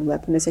just one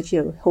weapon. It's actually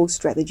a whole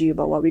strategy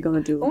about what we're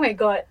gonna do. Oh my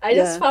god, I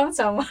just found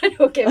someone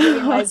who can be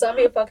in my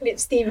zombie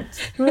apocalypse team.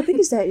 No, the thing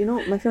is that,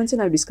 my fiancé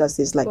and I discussed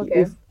this. Like,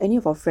 if any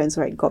of our friends,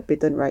 right, got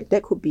bitten, right,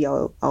 that could be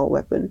our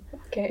weapon.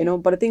 Okay.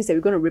 But the thing is that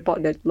we're gonna rip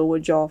out that lower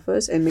jaw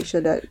first and make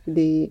sure that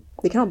they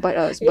cannot bite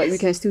us, but we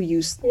can still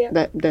use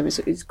them.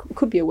 So it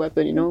could be a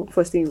weapon,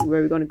 First thing,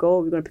 where we're gonna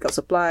go, we're gonna pick up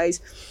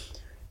supplies,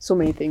 so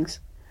many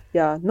things.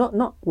 Yeah,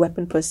 not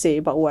weapon per se,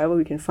 but whatever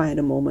we can find at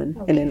the moment.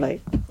 And then I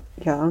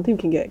don't think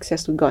we can get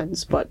access to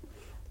guns, but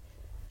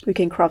we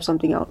can craft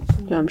something out.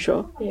 Yeah, I'm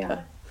sure.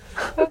 Yeah.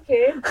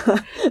 Okay.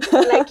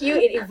 Like you,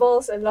 it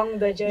evolves along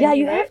the journey. Yeah,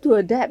 you right? have to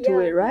adapt to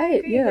it,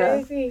 right?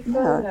 I agree.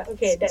 Yeah.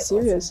 Okay, that's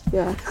serious. awesome.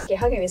 Yeah. Okay,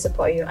 how can we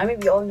support you? I mean,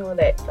 we all know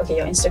that. Okay,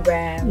 your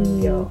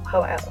Instagram, your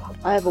how.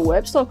 I have a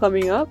web store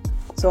coming up,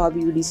 so I'll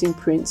be releasing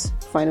prints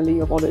finally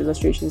of all the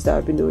illustrations that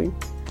I've been doing.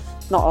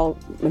 Not all.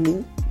 I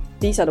mean,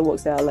 these are the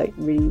works that are like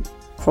really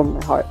from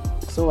my heart.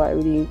 So I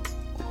really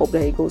hope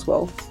that it goes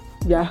well.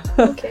 Yeah.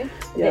 Okay.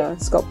 Yeah,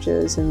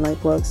 sculptures and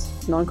like works,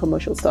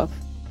 non-commercial stuff.